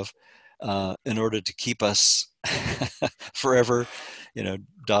aware of, in order to keep us forever,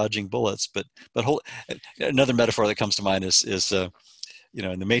 dodging bullets. But another metaphor that comes to mind is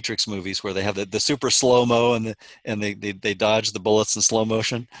in the Matrix movies where they have the super slow-mo and they dodge the bullets in slow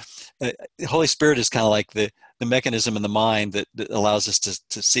motion. The Holy Spirit is kind of like the mechanism in the mind that allows us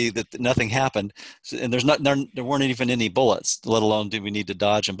to see that nothing happened, and there weren't even any bullets, let alone did we need to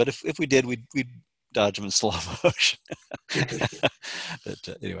dodge them. But if we did, we'd dodge them in slow motion.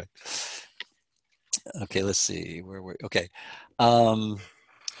 But anyway, okay, let's see where we're okay.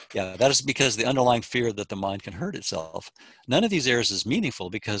 Yeah, that is because the underlying fear that the mind can hurt itself. None of these errors is meaningful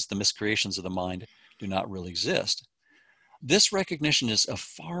because the miscreations of the mind do not really exist. This recognition is a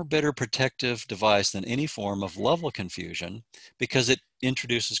far better protective device than any form of level confusion because it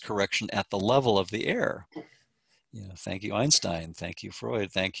introduces correction at the level of the error. Thank you, Einstein. Thank you,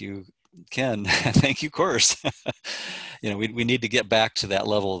 Freud. Thank you, Ken. Thank you, Course. We need to get back to that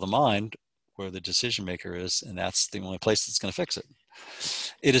level of the mind where the decision maker is, and that's the only place that's going to fix it.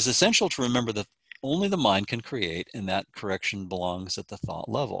 It is essential to remember that only the mind can create, and that correction belongs at the thought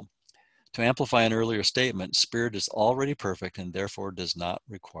level. To amplify an earlier statement, spirit is already perfect and therefore does not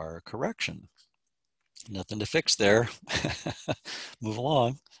require correction. Nothing to fix there. Move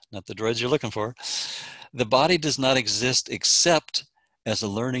along. Not the droids you're looking for. The body does not exist except as a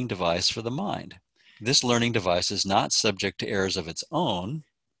learning device for the mind. This learning device is not subject to errors of its own.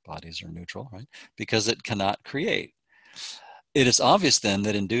 Bodies are neutral, right? Because it cannot create. It is obvious then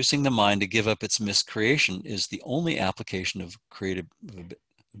that inducing the mind to give up its miscreation is the only application of creative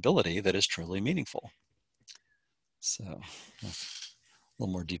ability that is truly meaningful. So, a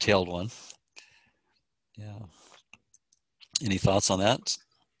little more detailed one. Yeah. Any thoughts on that?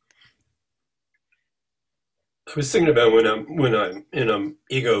 I was thinking about when I'm in an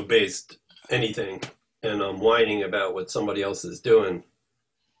ego-based anything and I'm whining about what somebody else is doing.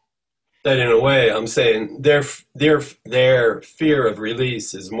 That in a way, I'm saying their fear of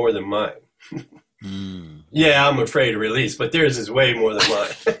release is more than mine. Yeah, I'm afraid of release, but theirs is way more than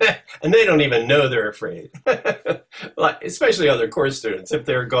mine. And they don't even know they're afraid. Like, especially other course students, if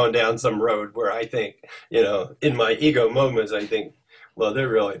they're going down some road where I think, in my ego moments, I think, well, they're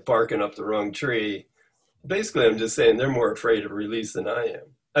really barking up the wrong tree. Basically, I'm just saying they're more afraid of release than I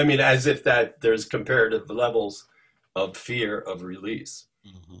am. I mean, as if that there's comparative levels of fear of release.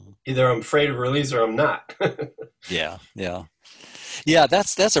 Mm-hmm. Either I'm afraid of release or I'm not. Yeah.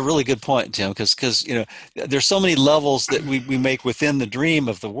 That's a really good point, Tim, because there's so many levels that we make within the dream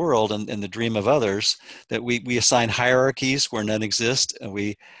of the world and the dream of others that we assign hierarchies where none exist, and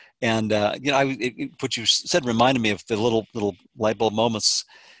what you said reminded me of the little light bulb moments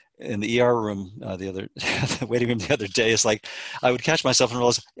in the ER room the waiting room the other day. It's like I would catch myself and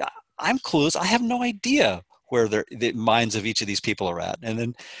realize, yeah, I'm clueless. I have no idea where the minds of each of these people are at.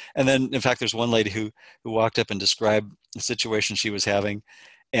 And then in fact, there's one lady who walked up and described the situation she was having.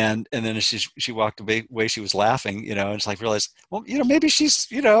 And then as she walked away, she was laughing, and it's like realized, well, maybe she's,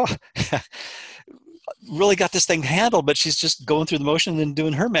 really got this thing handled, but she's just going through the motion and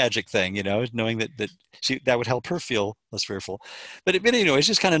doing her magic thing, knowing that would help her feel less fearful. But anyway, it's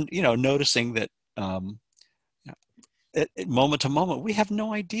just kind of, noticing that at moment to moment, we have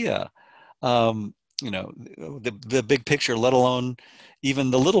no idea. The big picture, let alone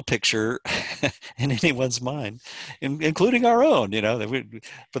even the little picture in anyone's mind, including our own, that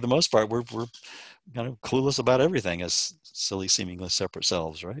for the most part, we're kind of clueless about everything as silly, seemingly separate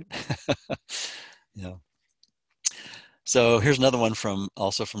selves, right? Yeah. So here's another one from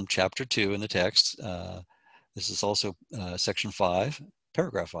chapter 2 in the text. This is also section 5,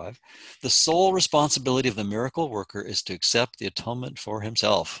 paragraph 5. The sole responsibility of the miracle worker is to accept the atonement for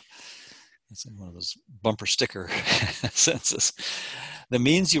himself. It's one of those bumper sticker sentences. This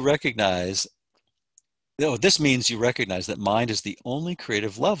means you recognize that mind is the only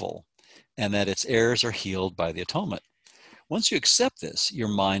creative level and that its errors are healed by the atonement. Once you accept this, your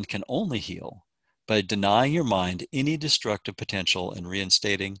mind can only heal. By denying your mind any destructive potential and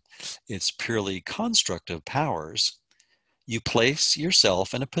reinstating its purely constructive powers, you place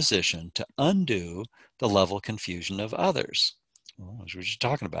yourself in a position to undo the level confusion of others. Well, as we were just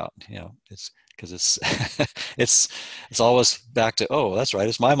talking about, it's because it's it's always back to, oh, that's right,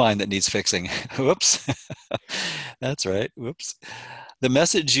 it's my mind that needs fixing. Whoops. That's right. Whoops. The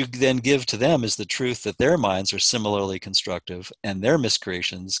message you then give to them is the truth that their minds are similarly constructive and their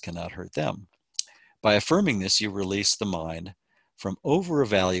miscreations cannot hurt them. By affirming this, you release the mind from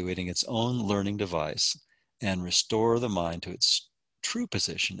over-evaluating its own learning device and restore the mind to its true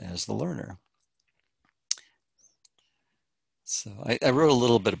position as the learner. So I wrote a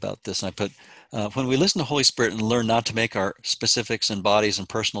little bit about this, and I put, when we listen to Holy Spirit and learn not to make our specifics and bodies and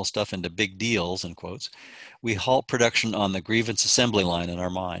personal stuff into big deals, in quotes, we halt production on the grievance assembly line in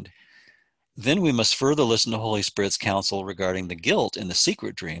our mind. Then we must further listen to Holy Spirit's counsel regarding the guilt in the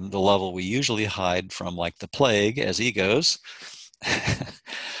secret dream, the level we usually hide from like the plague as egos,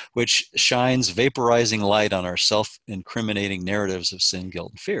 which shines vaporizing light on our self-incriminating narratives of sin,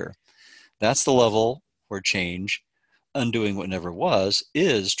 guilt, and fear. That's the level where change, undoing what never was,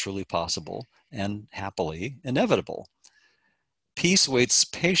 is truly possible and happily inevitable. Peace waits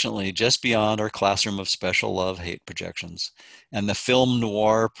patiently just beyond our classroom of special love-hate projections and the film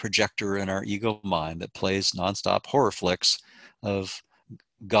noir projector in our ego mind that plays nonstop horror flicks of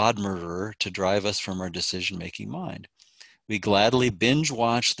God murderer to drive us from our decision-making mind. We gladly binge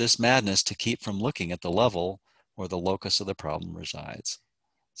watch this madness to keep from looking at the level where the locus of the problem resides.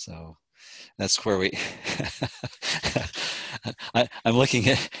 So that's where we I'm looking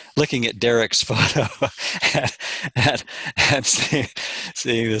at Derek's photo and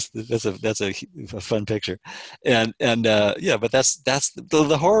seeing this. That's a fun picture, and yeah, but that's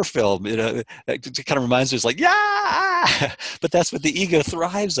the horror film. It kind of reminds me. It's like, yeah, but that's what the ego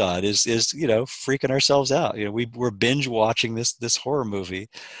thrives on, is freaking ourselves out. We're binge watching this horror movie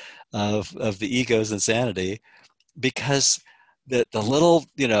of the ego's insanity, because the little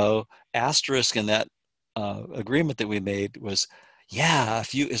asterisk in that agreement that we made was, yeah,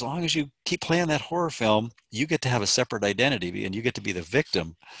 as long as you keep playing that horror film, you get to have a separate identity and you get to be the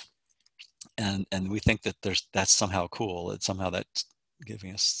victim, and we think that that's somehow cool. That somehow that's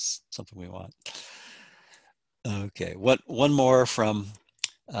giving us something we want. Okay, one more from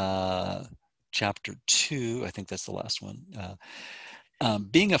chapter 2. I think that's the last one.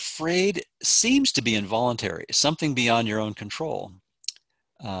 Being afraid seems to be involuntary, something beyond your own control.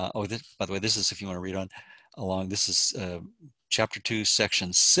 By the way, this is, if you want to read on along, this is chapter 2,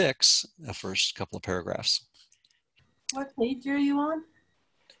 section 6, the first couple of paragraphs. What page are you on?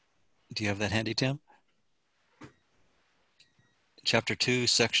 Do you have that handy, Tim? Chapter 2,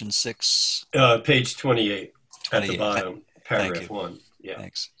 section 6. Page 28 at the bottom, paragraph 1. Yeah.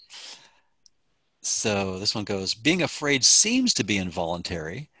 Thanks. So this one goes, being afraid seems to be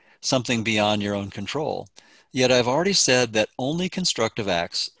involuntary, something beyond your own control. Yet I've already said that only constructive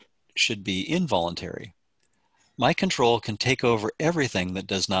acts should be involuntary. My control can take over everything that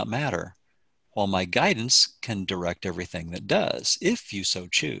does not matter, while my guidance can direct everything that does, if you so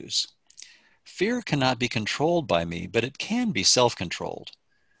choose. Fear cannot be controlled by me, but it can be self-controlled.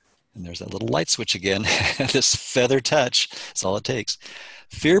 And there's that little light switch again, this feather touch, that's all it takes.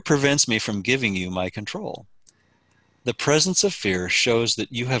 Fear prevents me from giving you my control. The presence of fear shows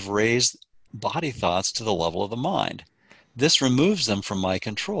that you have raised body thoughts to the level of the mind. This removes them from my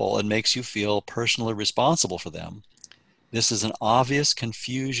control and makes you feel personally responsible for them. This is an obvious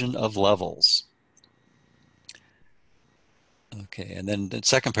confusion of levels. Okay, and then the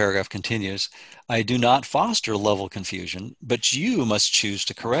second paragraph continues, I do not foster level confusion, but you must choose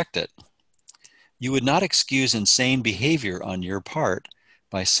to correct it. You would not excuse insane behavior on your part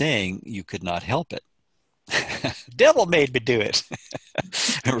by saying you could not help it. Devil made me do it.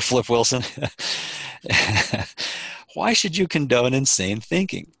 Remember Flip Wilson? Why should you condone insane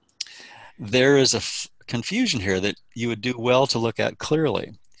thinking? There is a confusion here that you would do well to look at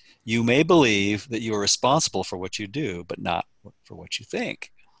clearly. You may believe that you are responsible for what you do, but not for what you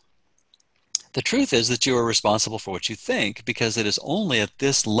think. The truth is that you are responsible for what you think, because it is only at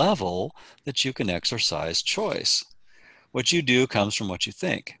this level that you can exercise choice. What you do comes from what you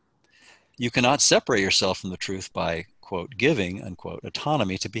think. You cannot separate yourself from the truth by, quote, giving, unquote,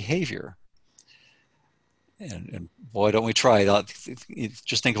 autonomy to behavior. And boy, don't we try.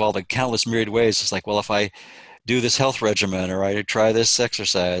 Just think of all the countless myriad ways. It's like, well, if I do this health regimen, or I try this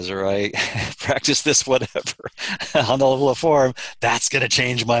exercise, or I practice this whatever on the level of form, that's going to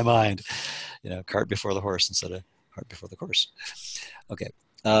change my mind. Cart before the horse instead of cart before the course. Okay.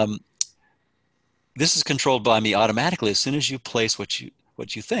 This is controlled by me automatically as soon as you place what you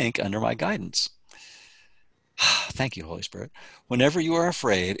think under my guidance. Thank you, Holy Spirit. Whenever you are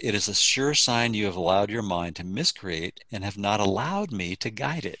afraid, it is a sure sign you have allowed your mind to miscreate and have not allowed me to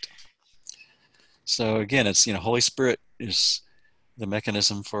guide it. So again, it's, Holy Spirit is the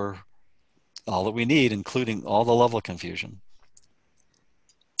mechanism for all that we need, including all the level of confusion.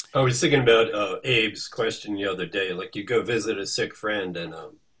 I was thinking about Abe's question the other day. Like, you go visit a sick friend, and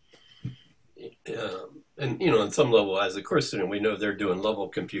on some level, as a course student, we know they're doing level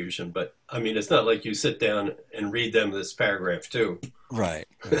confusion. But I mean, it's not like you sit down and read them this paragraph too. Right.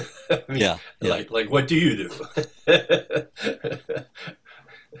 I mean, Yeah. Like, what do you do?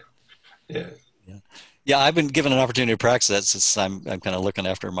 Yeah. Yeah, I've been given an opportunity to practice that since I'm kind of looking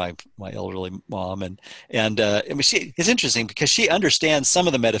after my elderly mom, and I mean, it's interesting because she understands some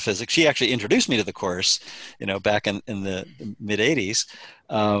of the metaphysics. She actually introduced me to the course, back in the mid '80s,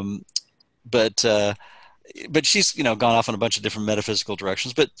 but she's gone off in a bunch of different metaphysical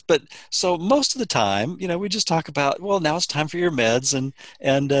directions. But so most of the time, we just talk about, well, now it's time for your meds, and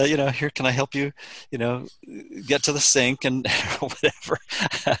here, can I help you, get to the sink and whatever,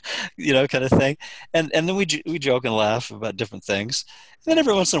 kind of thing. And then we joke and laugh about different things. And then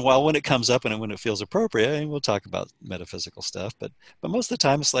every once in a while, when it comes up and when it feels appropriate, and we'll talk about metaphysical stuff. But most of the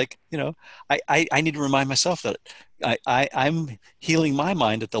time, it's like, I need to remind myself that I'm healing my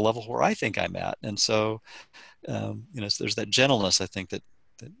mind at the level where I think I'm at. And so, so there's that gentleness, I think, that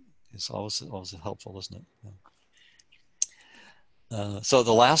is always helpful, isn't it? So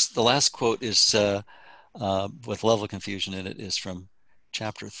the last quote is with level confusion in it is from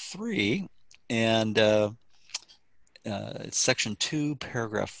chapter 3, and it's section 2,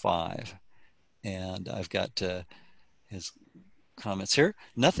 paragraph 5, and I've got his comments here.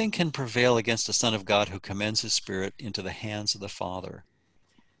 Nothing can prevail against a son of God who commends his spirit into the hands of the Father.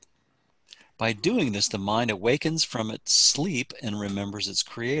 By doing this, the mind awakens from its sleep and remembers its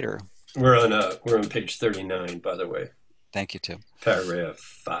creator. We're on page 39, by the way. Thank you, Tim. Paragraph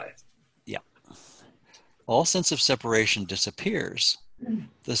 5. Yeah. All sense of separation disappears.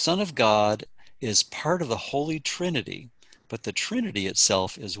 The Son of God is part of the Holy Trinity, but the Trinity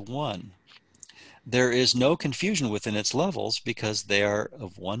itself is one. There is no confusion within its levels because they are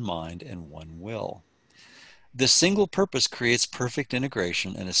of one mind and one will. This single purpose creates perfect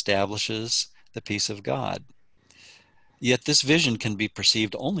integration and establishes the peace of God. Yet this vision can be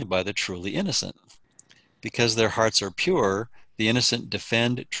perceived only by the truly innocent. Because their hearts are pure, the innocent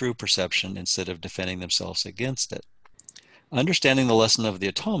defend true perception instead of defending themselves against it. Understanding the lesson of the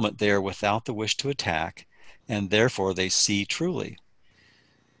atonement, they are without the wish to attack, and therefore they see truly.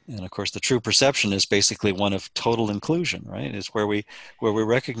 And of course, the true perception is basically one of total inclusion, right? It's where we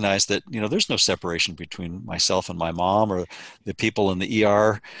recognize that, there's no separation between myself and my mom, or the people in the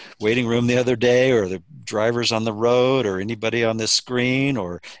ER waiting room the other day, or the drivers on the road, or anybody on this screen,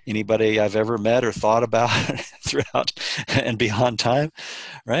 or anybody I've ever met or thought about throughout and beyond time,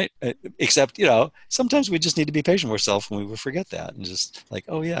 right? Except, sometimes we just need to be patient with ourselves when we forget that, and just like,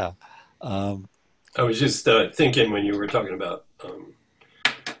 oh yeah. I was just thinking when you were talking about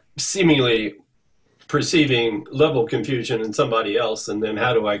seemingly perceiving level confusion in somebody else, and then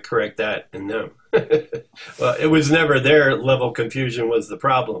how do I correct that in them? Well, it was never their level confusion was the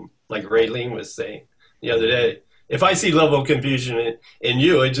problem, like Raylene was saying the other day. If I see level confusion in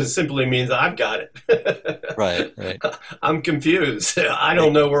you, it just simply means I've got it. Right. I'm confused. I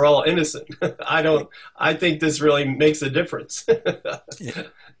don't know we're all innocent. I think this really makes a difference. Yeah.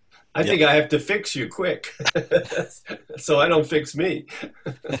 I think I have to fix you quick, so I don't fix me.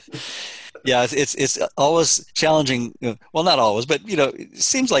 Yeah, it's always challenging. Well, not always, but it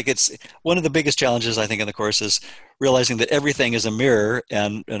seems like it's one of the biggest challenges, I think, in the course is realizing that everything is a mirror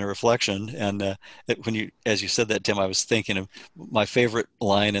and a reflection. And as you said that, Tim, I was thinking of my favorite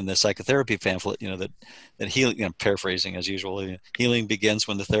line in the psychotherapy pamphlet. That healing, paraphrasing as usual, healing begins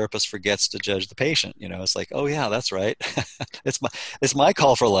when the therapist forgets to judge the patient. It's like, oh yeah, that's right. it's my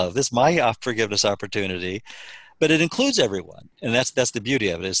call for love. This is my forgiveness opportunity. But it includes everyone, and that's the beauty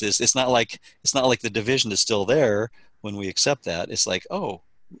of it. Is it's not like the division is still there when we accept that. It's like, oh,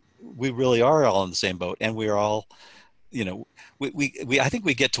 we really are all in the same boat, and we are all, we I think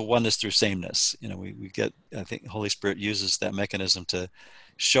we get to oneness through sameness. We get. I think Holy Spirit uses that mechanism to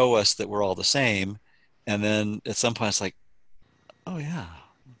show us that we're all the same, and then at some point it's like, oh yeah,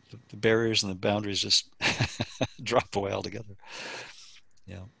 the barriers and the boundaries just drop away altogether.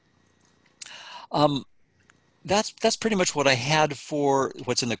 Yeah. That's pretty much what I had for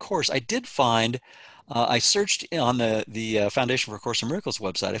what's in the course. I did find, I searched on the Foundation for A Course in Miracles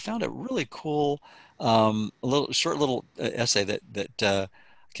website. I found a really cool, short little essay that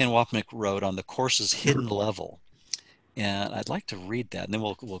Ken Wapnick wrote on the course's hidden level, and I'd like to read that, and then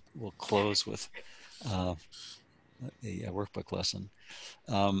we'll close with uh, a workbook lesson.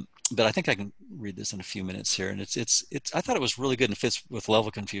 But I think I can read this in a few minutes here. And I thought it was really good and fits with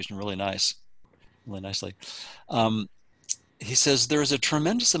level confusion really nicely. He says, there is a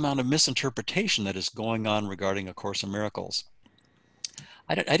tremendous amount of misinterpretation that is going on regarding A Course in Miracles.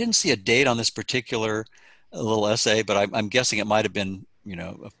 I didn't see a date on this particular little essay, but I'm guessing it might have been,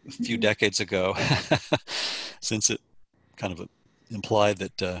 a few decades ago, since it kind of implied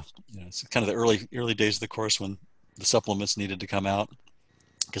that, it's kind of the early days of the course when the supplements needed to come out,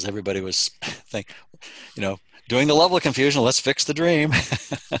 because everybody was doing the level of confusion, let's fix the dream.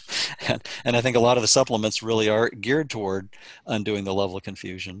 and I think a lot of the supplements really are geared toward undoing the level of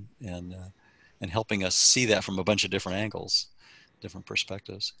confusion and helping us see that from a bunch of different angles, different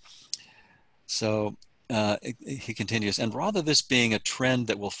perspectives. So he continues, and rather this being a trend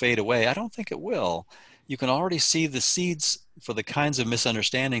that will fade away, I don't think it will. You can already see the seeds for the kinds of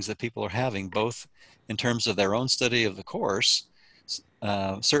misunderstandings that people are having, both in terms of their own study of the Course,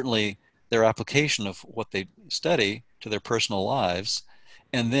 certainly their application of what they study to their personal lives,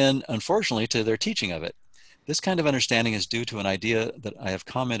 and then, unfortunately, to their teaching of it. This kind of understanding is due to an idea that I have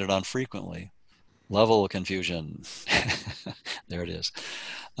commented on frequently: level of confusion. There it is.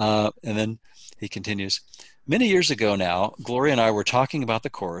 And then he continues, many years ago now, Gloria and I were talking about the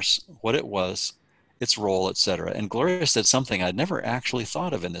Course, what it was, its role, etc. And Gloria said something I'd never actually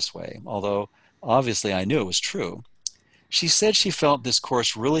thought of in this way, although obviously I knew it was true. She said she felt this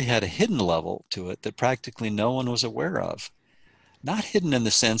Course really had a hidden level to it that practically no one was aware of. Not hidden in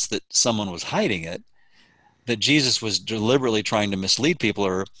the sense that someone was hiding it, that Jesus was deliberately trying to mislead people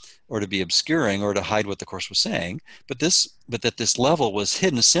or to be obscuring or to hide what the Course was saying, but that this level was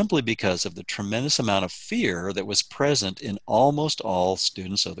hidden simply because of the tremendous amount of fear that was present in almost all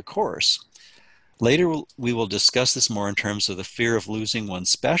students of the Course. Later, we will discuss this more in terms of the fear of losing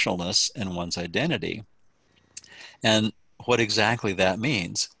one's specialness and one's identity, and what exactly that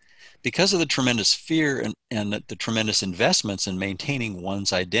means. Because of the tremendous fear and the tremendous investments in maintaining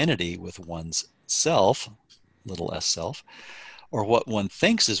one's identity with one's self, little s self, or what one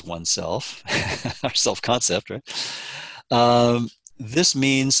thinks is oneself, our self-concept, right? This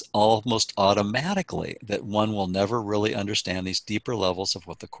means almost automatically that one will never really understand these deeper levels of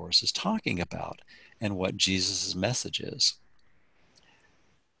what the Course is talking about and what Jesus' message is.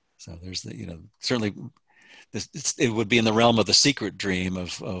 So there's certainly it would be in the realm of the secret dream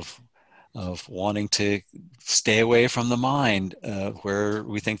of wanting to stay away from the mind, where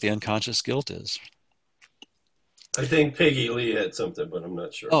we think the unconscious guilt is. I think Peggy Lee had something, but I'm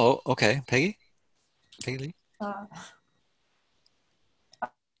not sure. Oh, okay. Peggy Lee?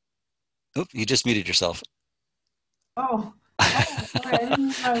 Oh, you just muted yourself. Oh, sorry, I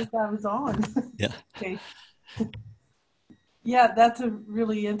didn't realize that was on. Yeah. Okay. Yeah, that's a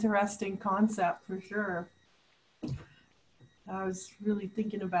really interesting concept for sure. I was really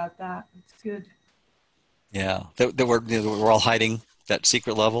thinking about that. It's good. Yeah, that we're all hiding that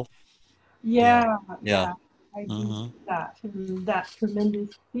secret level. Yeah. Yeah. I do see that, and that tremendous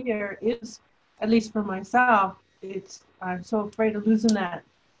fear is, at least for myself, I'm so afraid of losing that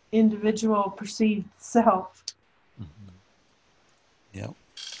individual perceived self. Yeah.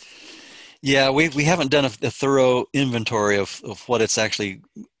 Yeah, we haven't done a thorough inventory of what it's actually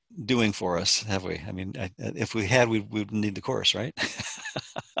doing for us, have we? I mean, if we had, we would need the Course, right?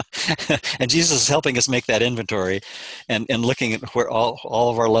 And Jesus is helping us make that inventory and looking at where all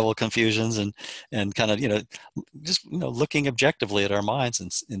of our level confusions and kind of, just, looking objectively at our minds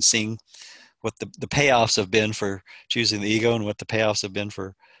and seeing what the payoffs have been for choosing the ego and what the payoffs have been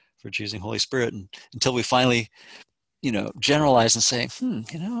for choosing Holy Spirit, and until we finally, generalize and say,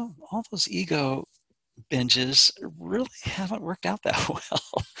 all those ego binges really haven't worked out that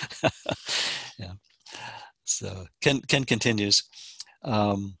well. Yeah. So Ken continues.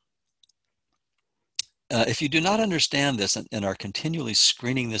 If you do not understand this and are continually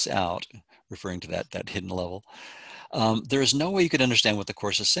screening this out, referring to that hidden level, there is no way you could understand what the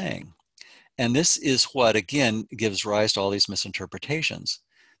Course is saying. And this is what, again, gives rise to all these misinterpretations.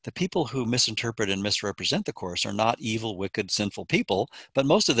 The people who misinterpret and misrepresent the Course are not evil, wicked, sinful people, but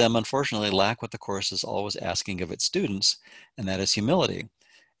most of them, unfortunately, lack what the Course is always asking of its students, and that is humility.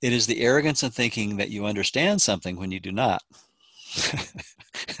 It is the arrogance in thinking that you understand something when you do not.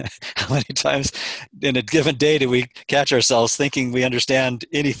 How many times in a given day do we catch ourselves thinking we understand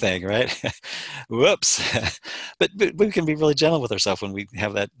anything, right? Whoops. But we can be really gentle with ourselves when we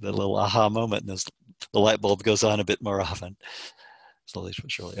have the little aha moment and the light bulb goes on a bit more often. Slowly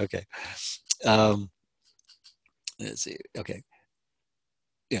but surely. Okay. Let's see. Okay.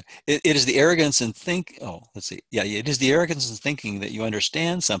 yeah, it is the arrogance in think. Oh, let's see. Yeah, it is the arrogance in thinking that you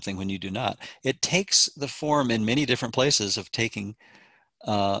understand something when you do not. It takes the form in many different places of taking,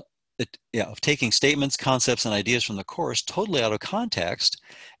 of taking statements, concepts, and ideas from the course totally out of context,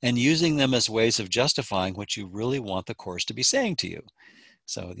 and using them as ways of justifying what you really want the course to be saying to you.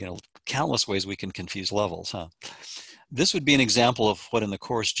 So, countless ways we can confuse levels, huh? This would be an example of what in the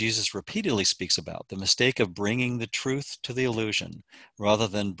Course Jesus repeatedly speaks about, the mistake of bringing the truth to the illusion rather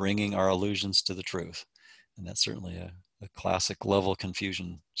than bringing our illusions to the truth. And that's certainly a classic level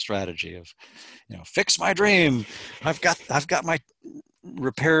confusion strategy of, fix my dream. I've got my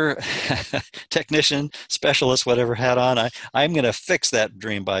repair technician, specialist, whatever hat on. I'm going to fix that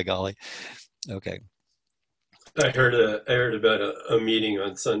dream, by golly. Okay. I heard about a meeting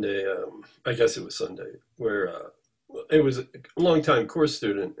on Sunday. I guess it was Sunday, where it was a longtime course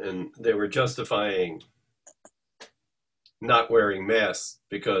student, and they were justifying not wearing masks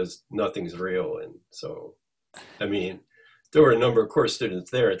because nothing's real. And so, I mean, there were a number of course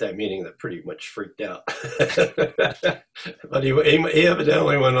students there at that meeting that pretty much freaked out. But he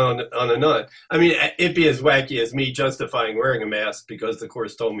evidently went on and on. I mean, it'd be as wacky as me justifying wearing a mask because the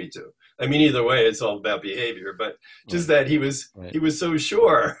course told me to. I mean, either way, it's all about behavior. But just that he was so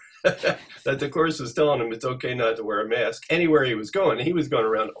sure that the course was telling him it's okay not to wear a mask anywhere he was going. And he was going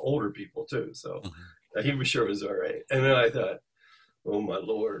around older people too, so he was sure it was all right. And then I thought, oh my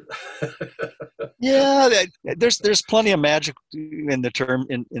Lord. Yeah, there's plenty of magic in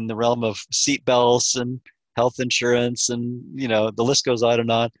the realm of seatbelts and health insurance, and the list goes on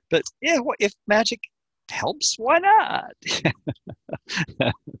and on. But yeah, if magic helps, why not?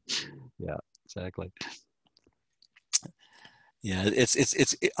 Yeah, exactly. Yeah,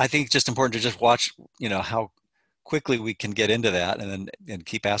 it's I think it's just important to just watch, how quickly we can get into that, and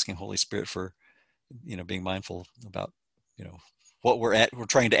keep asking Holy Spirit for, being mindful about, what we're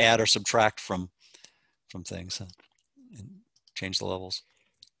trying to add or subtract from things, and change the levels.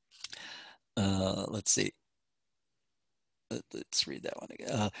 Let's see. Let's read that one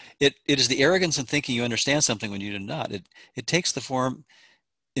again. It is the arrogance in thinking you understand something when you do not. It takes the form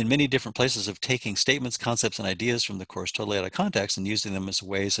in many different places of taking statements, concepts, and ideas from the Course totally out of context and using them as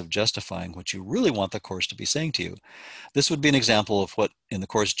ways of justifying what you really want the Course to be saying to you. This would be an example of what in the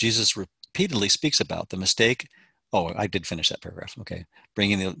Course Jesus repeatedly speaks about, the mistake. Oh, I did finish that paragraph. Okay.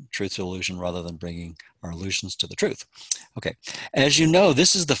 Bringing the truth to illusion rather than bringing our illusions to the truth. Okay. As you know,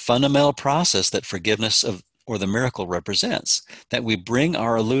 this is the fundamental process that forgiveness or the miracle represents, that we bring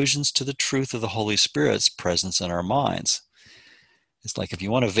our illusions to the truth of the Holy Spirit's presence in our minds. It's like if you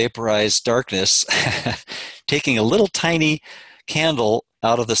want to vaporize darkness, taking a little tiny candle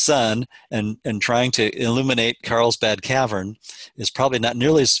out of the sun and trying to illuminate Carlsbad Cavern is probably not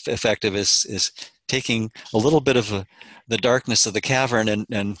nearly as effective as taking a little bit of the darkness of the cavern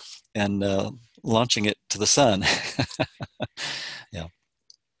and launching it to the sun. Yeah.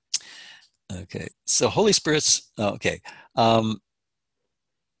 Okay. So Holy Spirit's okay.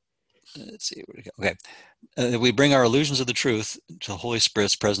 Let's see. Okay. We bring our illusions of the truth to the Holy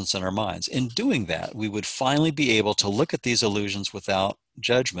Spirit's presence in our minds. In doing that, we would finally be able to look at these illusions without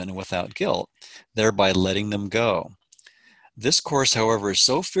judgment and without guilt, thereby letting them go. This course, however, is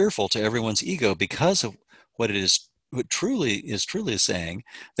so fearful to everyone's ego because of what truly is saying,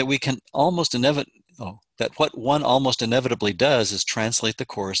 that we can almost that what one almost inevitably does is translate the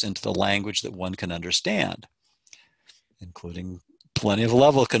course into the language that one can understand, including plenty of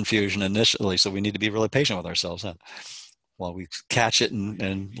level confusion initially. So we need to be really patient with ourselves, while we catch it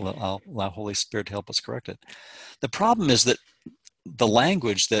and allow Holy Spirit to help us correct it. The problem is that the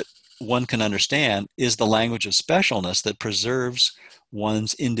language that one can understand is the language of specialness that preserves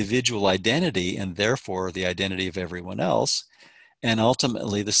one's individual identity and therefore the identity of everyone else, and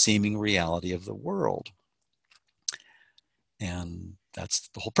ultimately the seeming reality of the world. And that's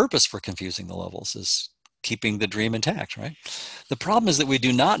the whole purpose for confusing the levels, is keeping the dream intact, right? The problem is that we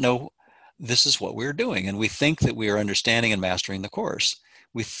do not know this is what we're doing, and we think that we are understanding and mastering the course.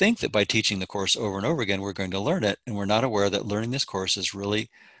 We think that by teaching the course over and over again, we're going to learn it, and we're not aware that learning this course is really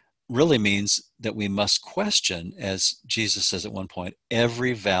means that we must question, as Jesus says at one point,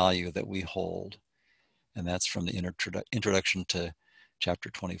 every value that we hold. And that's from the introduction to chapter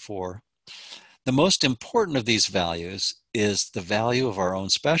 24. The most important of these values is the value of our own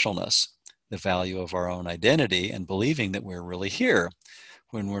specialness, the value of our own identity, and believing that we're really here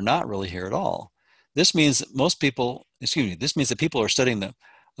when we're not really here at all. This means that this means that people are studying the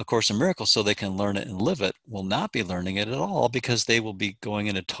Course in Miracles so they can learn it and live it, will not be learning it at all, because they will be going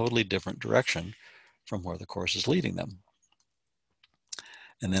in a totally different direction from where the Course is leading them.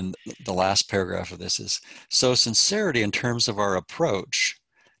 And then the last paragraph of this is, so sincerity in terms of our approach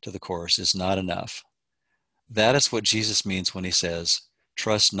to the Course is not enough. That is what Jesus means when he says,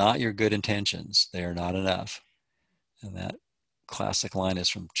 trust not your good intentions. They are not enough. And that classic line is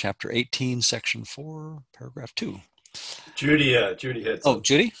from chapter 18, section 4, paragraph 2. Judy had some. Oh,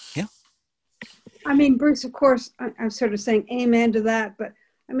 Judy? Yeah. I mean, Bruce, of course, I'm sort of saying amen to that. But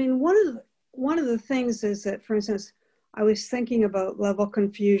I mean, one of the things is that, for instance, I was thinking about level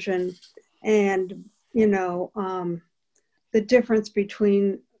confusion and, you know, the difference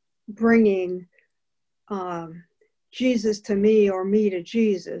between bringing Jesus to me or me to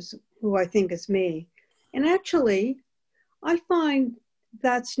Jesus, who I think is me. And actually, I find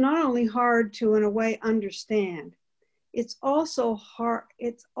that's not only hard to, in a way, understand, it's also hard,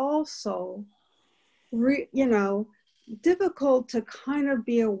 it's also, you know, difficult to kind of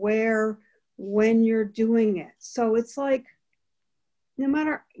be aware when you're doing it. So it's like, no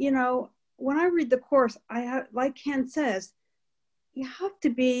matter, you know, when I read the Course, I have, like Ken says, you have to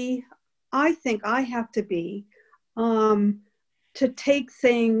be, I think I have to be, to take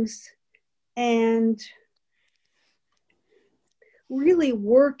things and really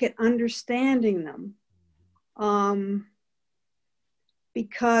work at understanding them.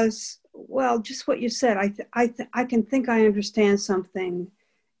 Because, well, just what you said, I can think I understand something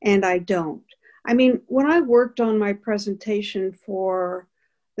and I don't. I mean, when I worked on my presentation for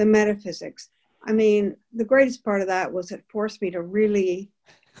the metaphysics, I mean, the greatest part of that was it forced me to really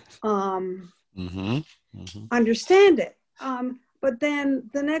understand it. But then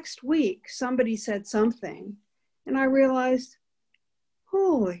the next week, somebody said something, and I realized,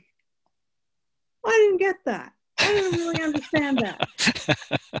 holy, I didn't get that. I didn't really understand that.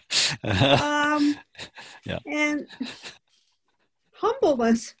 Yeah. And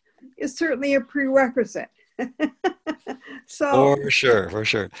humbleness is certainly a prerequisite. So, For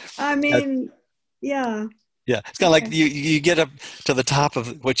sure. I mean, yeah. Yeah, it's kind of like you get up to the top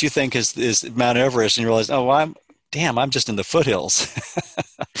of what you think is Mount Everest, and you realize, oh, well, I'm just in the foothills.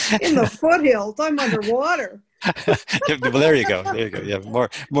 In the foothills, I'm underwater. Well, there you go. Yeah,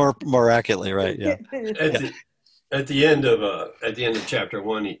 more accurately, right? Yeah. At the end of chapter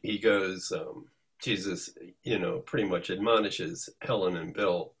 1, he goes. Jesus, you know, pretty much admonishes Helen and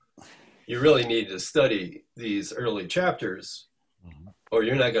Bill. You really need to study these early chapters, or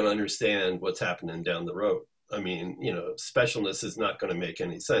you're not going to understand what's happening down the road. I mean, you know, specialness is not going to make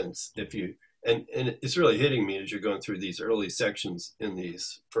any sense if you. And it's really hitting me as you're going through these early sections in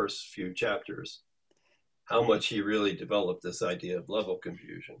these first few chapters, how much he really developed this idea of level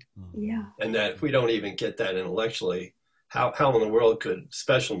confusion. Yeah. And that if we don't even get that intellectually, how in the world could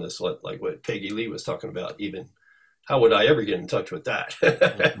specialness, like what Peggy Lee was talking about, even, how would I ever get in touch with that?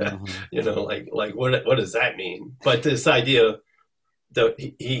 You know, like what does that mean? But this idea that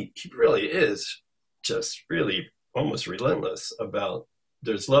he really is just really almost relentless about,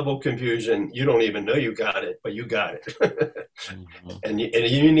 there's level confusion. You don't even know you got it, but you got it. And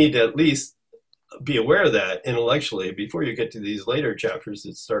you need to at least be aware of that intellectually before you get to these later chapters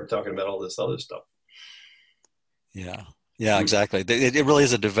that start talking about all this other stuff. Yeah, exactly. It really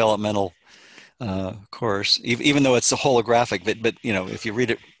is a developmental course, even though it's a holographic. But you know, if you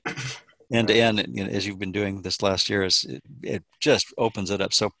read it end to end, you know, as you've been doing this last year, it just opens it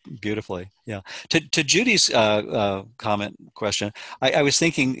up so beautifully. Yeah. To Judy's comment question, I was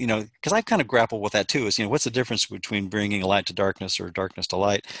thinking, you know, because I've kind of grappled with that too. Is, you know, what's the difference between bringing light to darkness or darkness to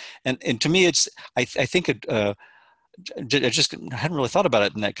light? And to me, it's I think I just hadn't really thought about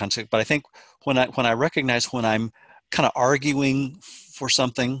it in that context. But I think when I recognize when I'm kind of arguing for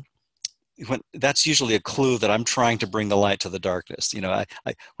something, that's usually a clue that I'm trying to bring the light to the darkness. You know,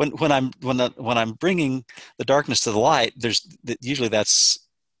 when I'm bringing the darkness to the light, usually that's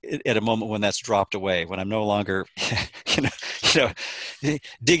at a moment when that's dropped away, when I'm no longer, you know,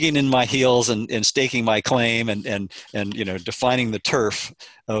 digging in my heels and staking my claim and you know, defining the turf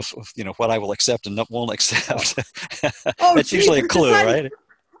of you know, what I will accept and won't accept. Oh, that's usually a clue, right?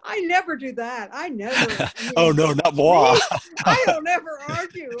 I never do that. I never. I mean, oh no, not moi. I don't ever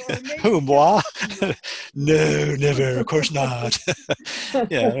argue. Or Who, moi? No, never. Of course not.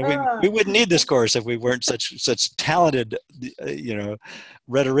 Yeah, we wouldn't need this course if we weren't such talented, you know,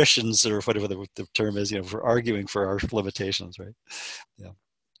 rhetoricians, or whatever the term is, you know, for arguing for our limitations, right? Yeah.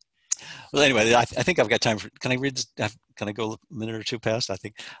 Well, anyway, I think I've got time for. Can I read this? Can I go a minute or two past? I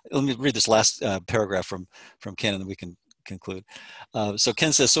think. Let me read this last paragraph from Ken, and then we can conclude. So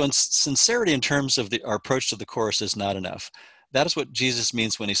Ken says, so in sincerity in terms of our approach to the Course is not enough. That is what Jesus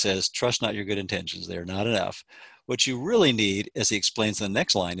means when he says, trust not your good intentions. They are not enough. What you really need, as he explains in the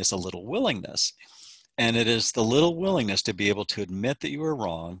next line, is a little willingness. And it is the little willingness to be able to admit that you are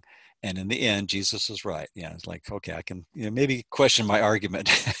wrong And in the end, Jesus was right. Yeah, it's like, okay, I can maybe question my argument.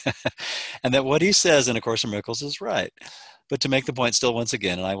 And that what he says in A Course in Miracles is right. But to make the point still once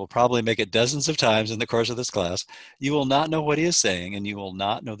again, and I will probably make it dozens of times in the course of this class, you will not know what he is saying, and you will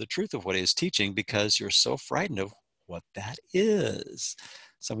not know the truth of what he is teaching because you're so frightened of what that is.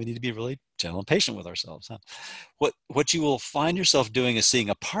 So we need to be really gentle and patient with ourselves. Huh? What you will find yourself doing is seeing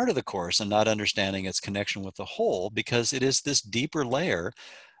a part of the Course and not understanding its connection with the whole, because it is this deeper layer,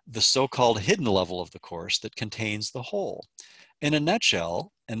 the so-called hidden level of the Course, that contains the whole. In a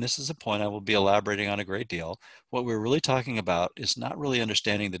nutshell, and this is a point I will be elaborating on a great deal, what we're really talking about is not really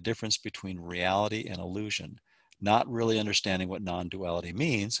understanding the difference between reality and illusion, not really understanding what non-duality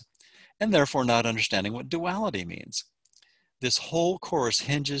means, and therefore not understanding what duality means. This whole Course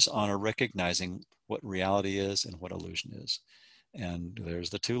hinges on a recognizing what reality is and what illusion is. And there's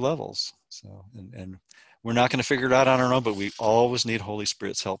the two levels. So, and we're not going to figure it out on our own, but we always need Holy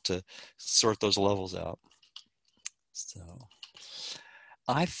Spirit's help to sort those levels out. So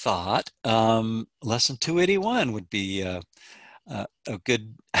I thought lesson 281 would be a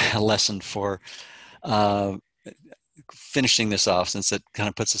good lesson for finishing this off, since it kind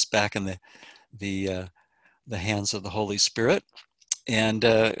of puts us back in the hands of the Holy Spirit. And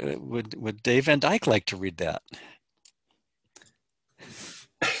would Dave Van Dyke like to read that?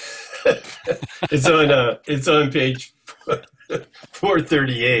 It's on page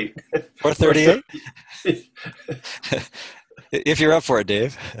 438. 438? If you're up for it,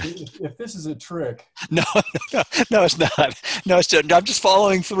 Dave. If this is a trick. No, it's not. No, I'm just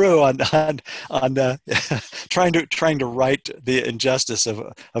following through on trying to right the injustice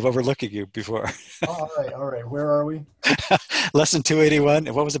of overlooking you before. All right. Where are we? Lesson 281.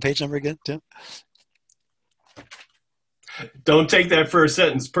 And what was the page number again, Tim? Don't take that first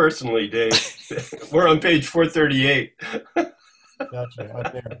sentence personally, Dave. We're on page 438. Gotcha.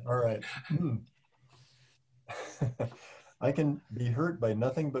 I'm there. All right. I can be hurt by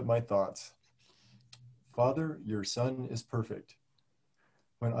nothing but my thoughts. Father, your Son is perfect.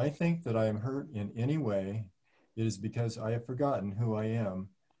 When I think that I am hurt in any way, it is because I have forgotten who I am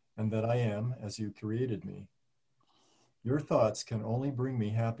and that I am as you created me. Your thoughts can only bring me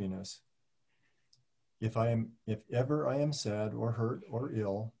happiness. If ever I am sad or hurt or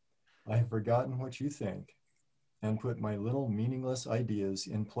ill, I have forgotten what you think and put my little meaningless ideas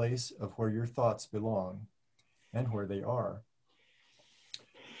in place of where your thoughts belong and where they are.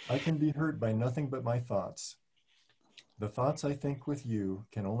 I can be hurt by nothing but my thoughts. The thoughts I think with you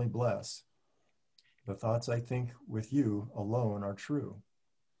can only bless. The thoughts I think with you alone are true.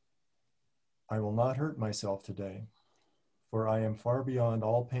 I will not hurt myself today, for I am far beyond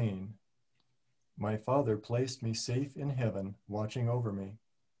all pain. My Father placed me safe in heaven, watching over me.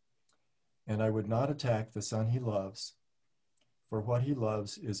 And I would not attack the Son he loves, for what he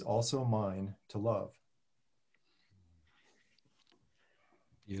loves is also mine to love.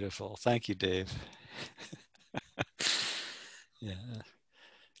 Beautiful. Thank you, Dave. Yeah.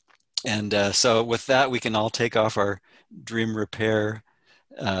 And so with that, we can all take off our dream repair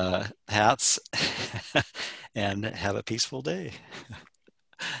hats and have a peaceful day.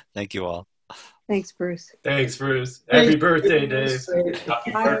 Thank you all. Thanks, Bruce. Thanks, Bruce. Happy birthday, Dave.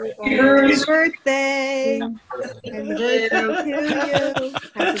 Happy birthday. Happy birthday to you.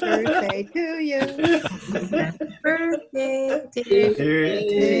 Happy birthday to you. Happy birthday to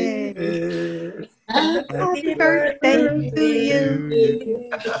Dave. Happy birthday to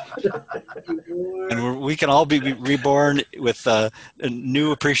you. And we can all be reborn with a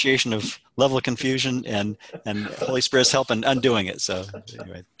new appreciation of level of confusion and Holy Spirit's help in undoing it. So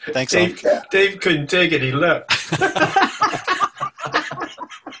anyway, thanks all. Dave couldn't take it. He left.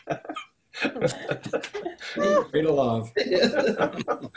 Right along.